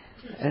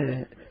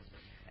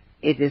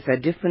 it is a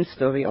different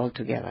story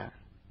altogether.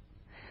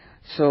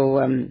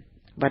 So,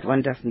 but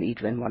one doesn't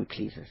eat when one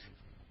pleases.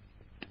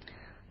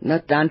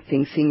 Not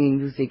dancing, singing,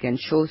 music, and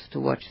shows to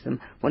watch them.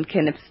 One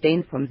can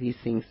abstain from these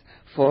things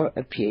for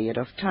a period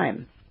of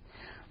time.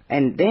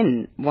 And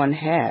then one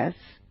has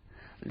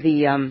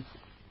the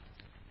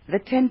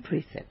 10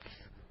 precepts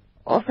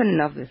of a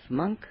novice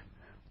monk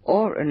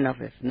or a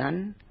novice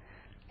nun,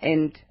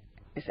 and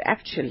is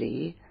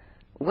actually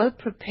well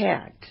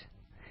prepared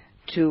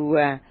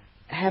to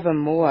have a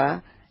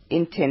more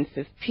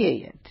intensive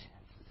period.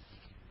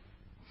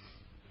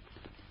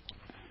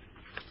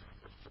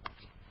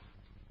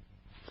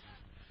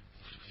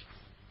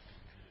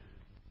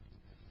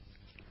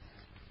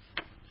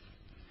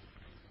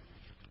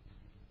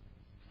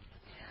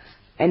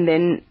 And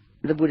then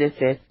the Buddha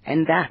says,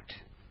 and that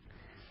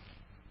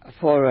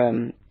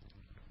for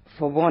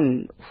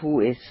one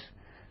who is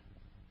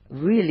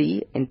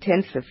really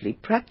intensively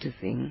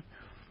practicing,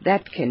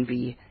 that can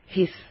be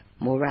his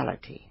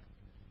morality.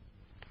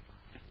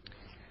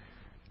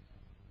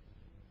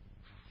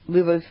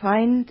 We will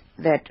find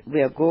that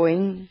we are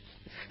going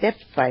step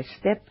by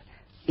step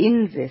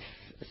in this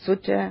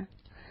sutta,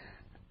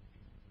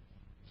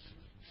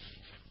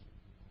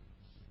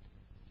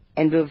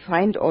 and we'll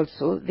find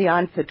also the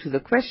answer to the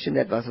question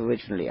that was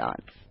originally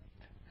asked.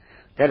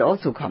 That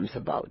also comes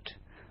about,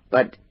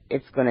 but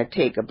it's going to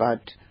take about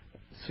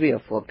 3 or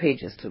 4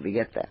 pages till we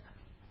get there.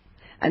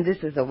 And this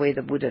is the way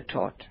the Buddha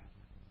taught.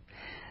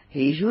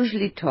 He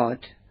usually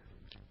taught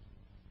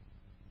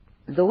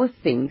those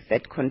things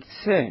that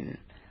concern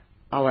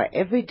our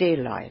everyday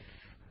life,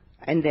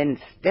 and then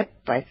step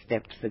by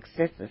step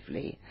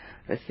successively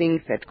the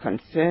things that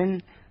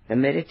concern the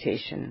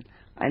meditation,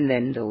 and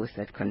then those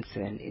that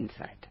concern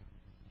insight.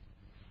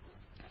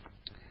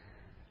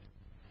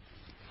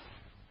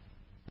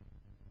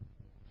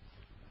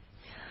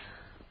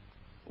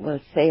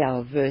 We'll say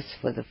our verse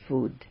for the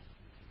food.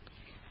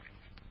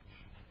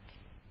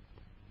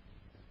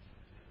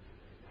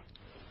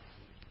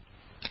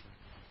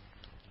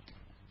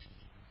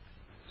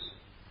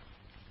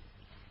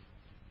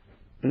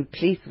 And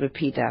please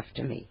repeat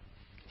after me.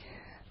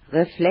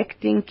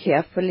 Reflecting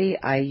carefully,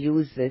 I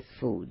use this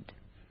food.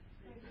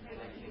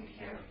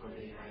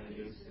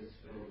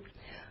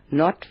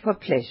 Not for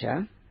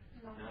pleasure,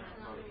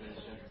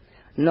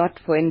 not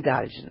for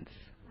indulgence,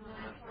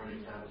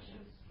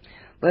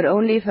 but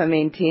only for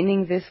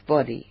maintaining this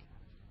body,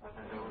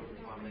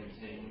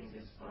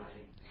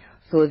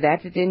 so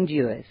that it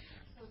endures,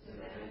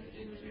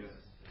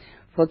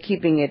 for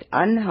keeping it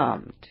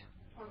unharmed,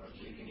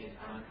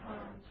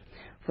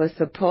 for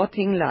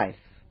supporting life,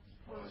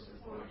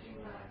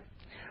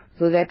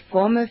 so that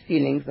former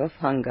feelings of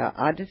hunger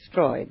are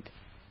destroyed,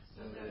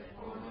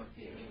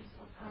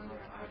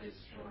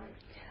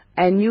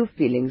 and new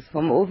feelings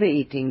from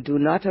overeating do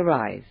not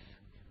arise.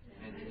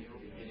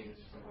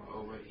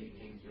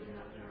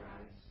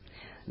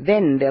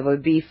 Then there will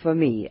be for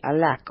me a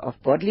lack of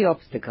bodily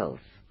obstacles,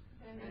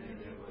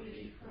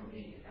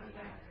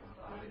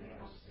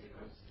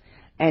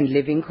 and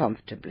living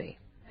comfortably.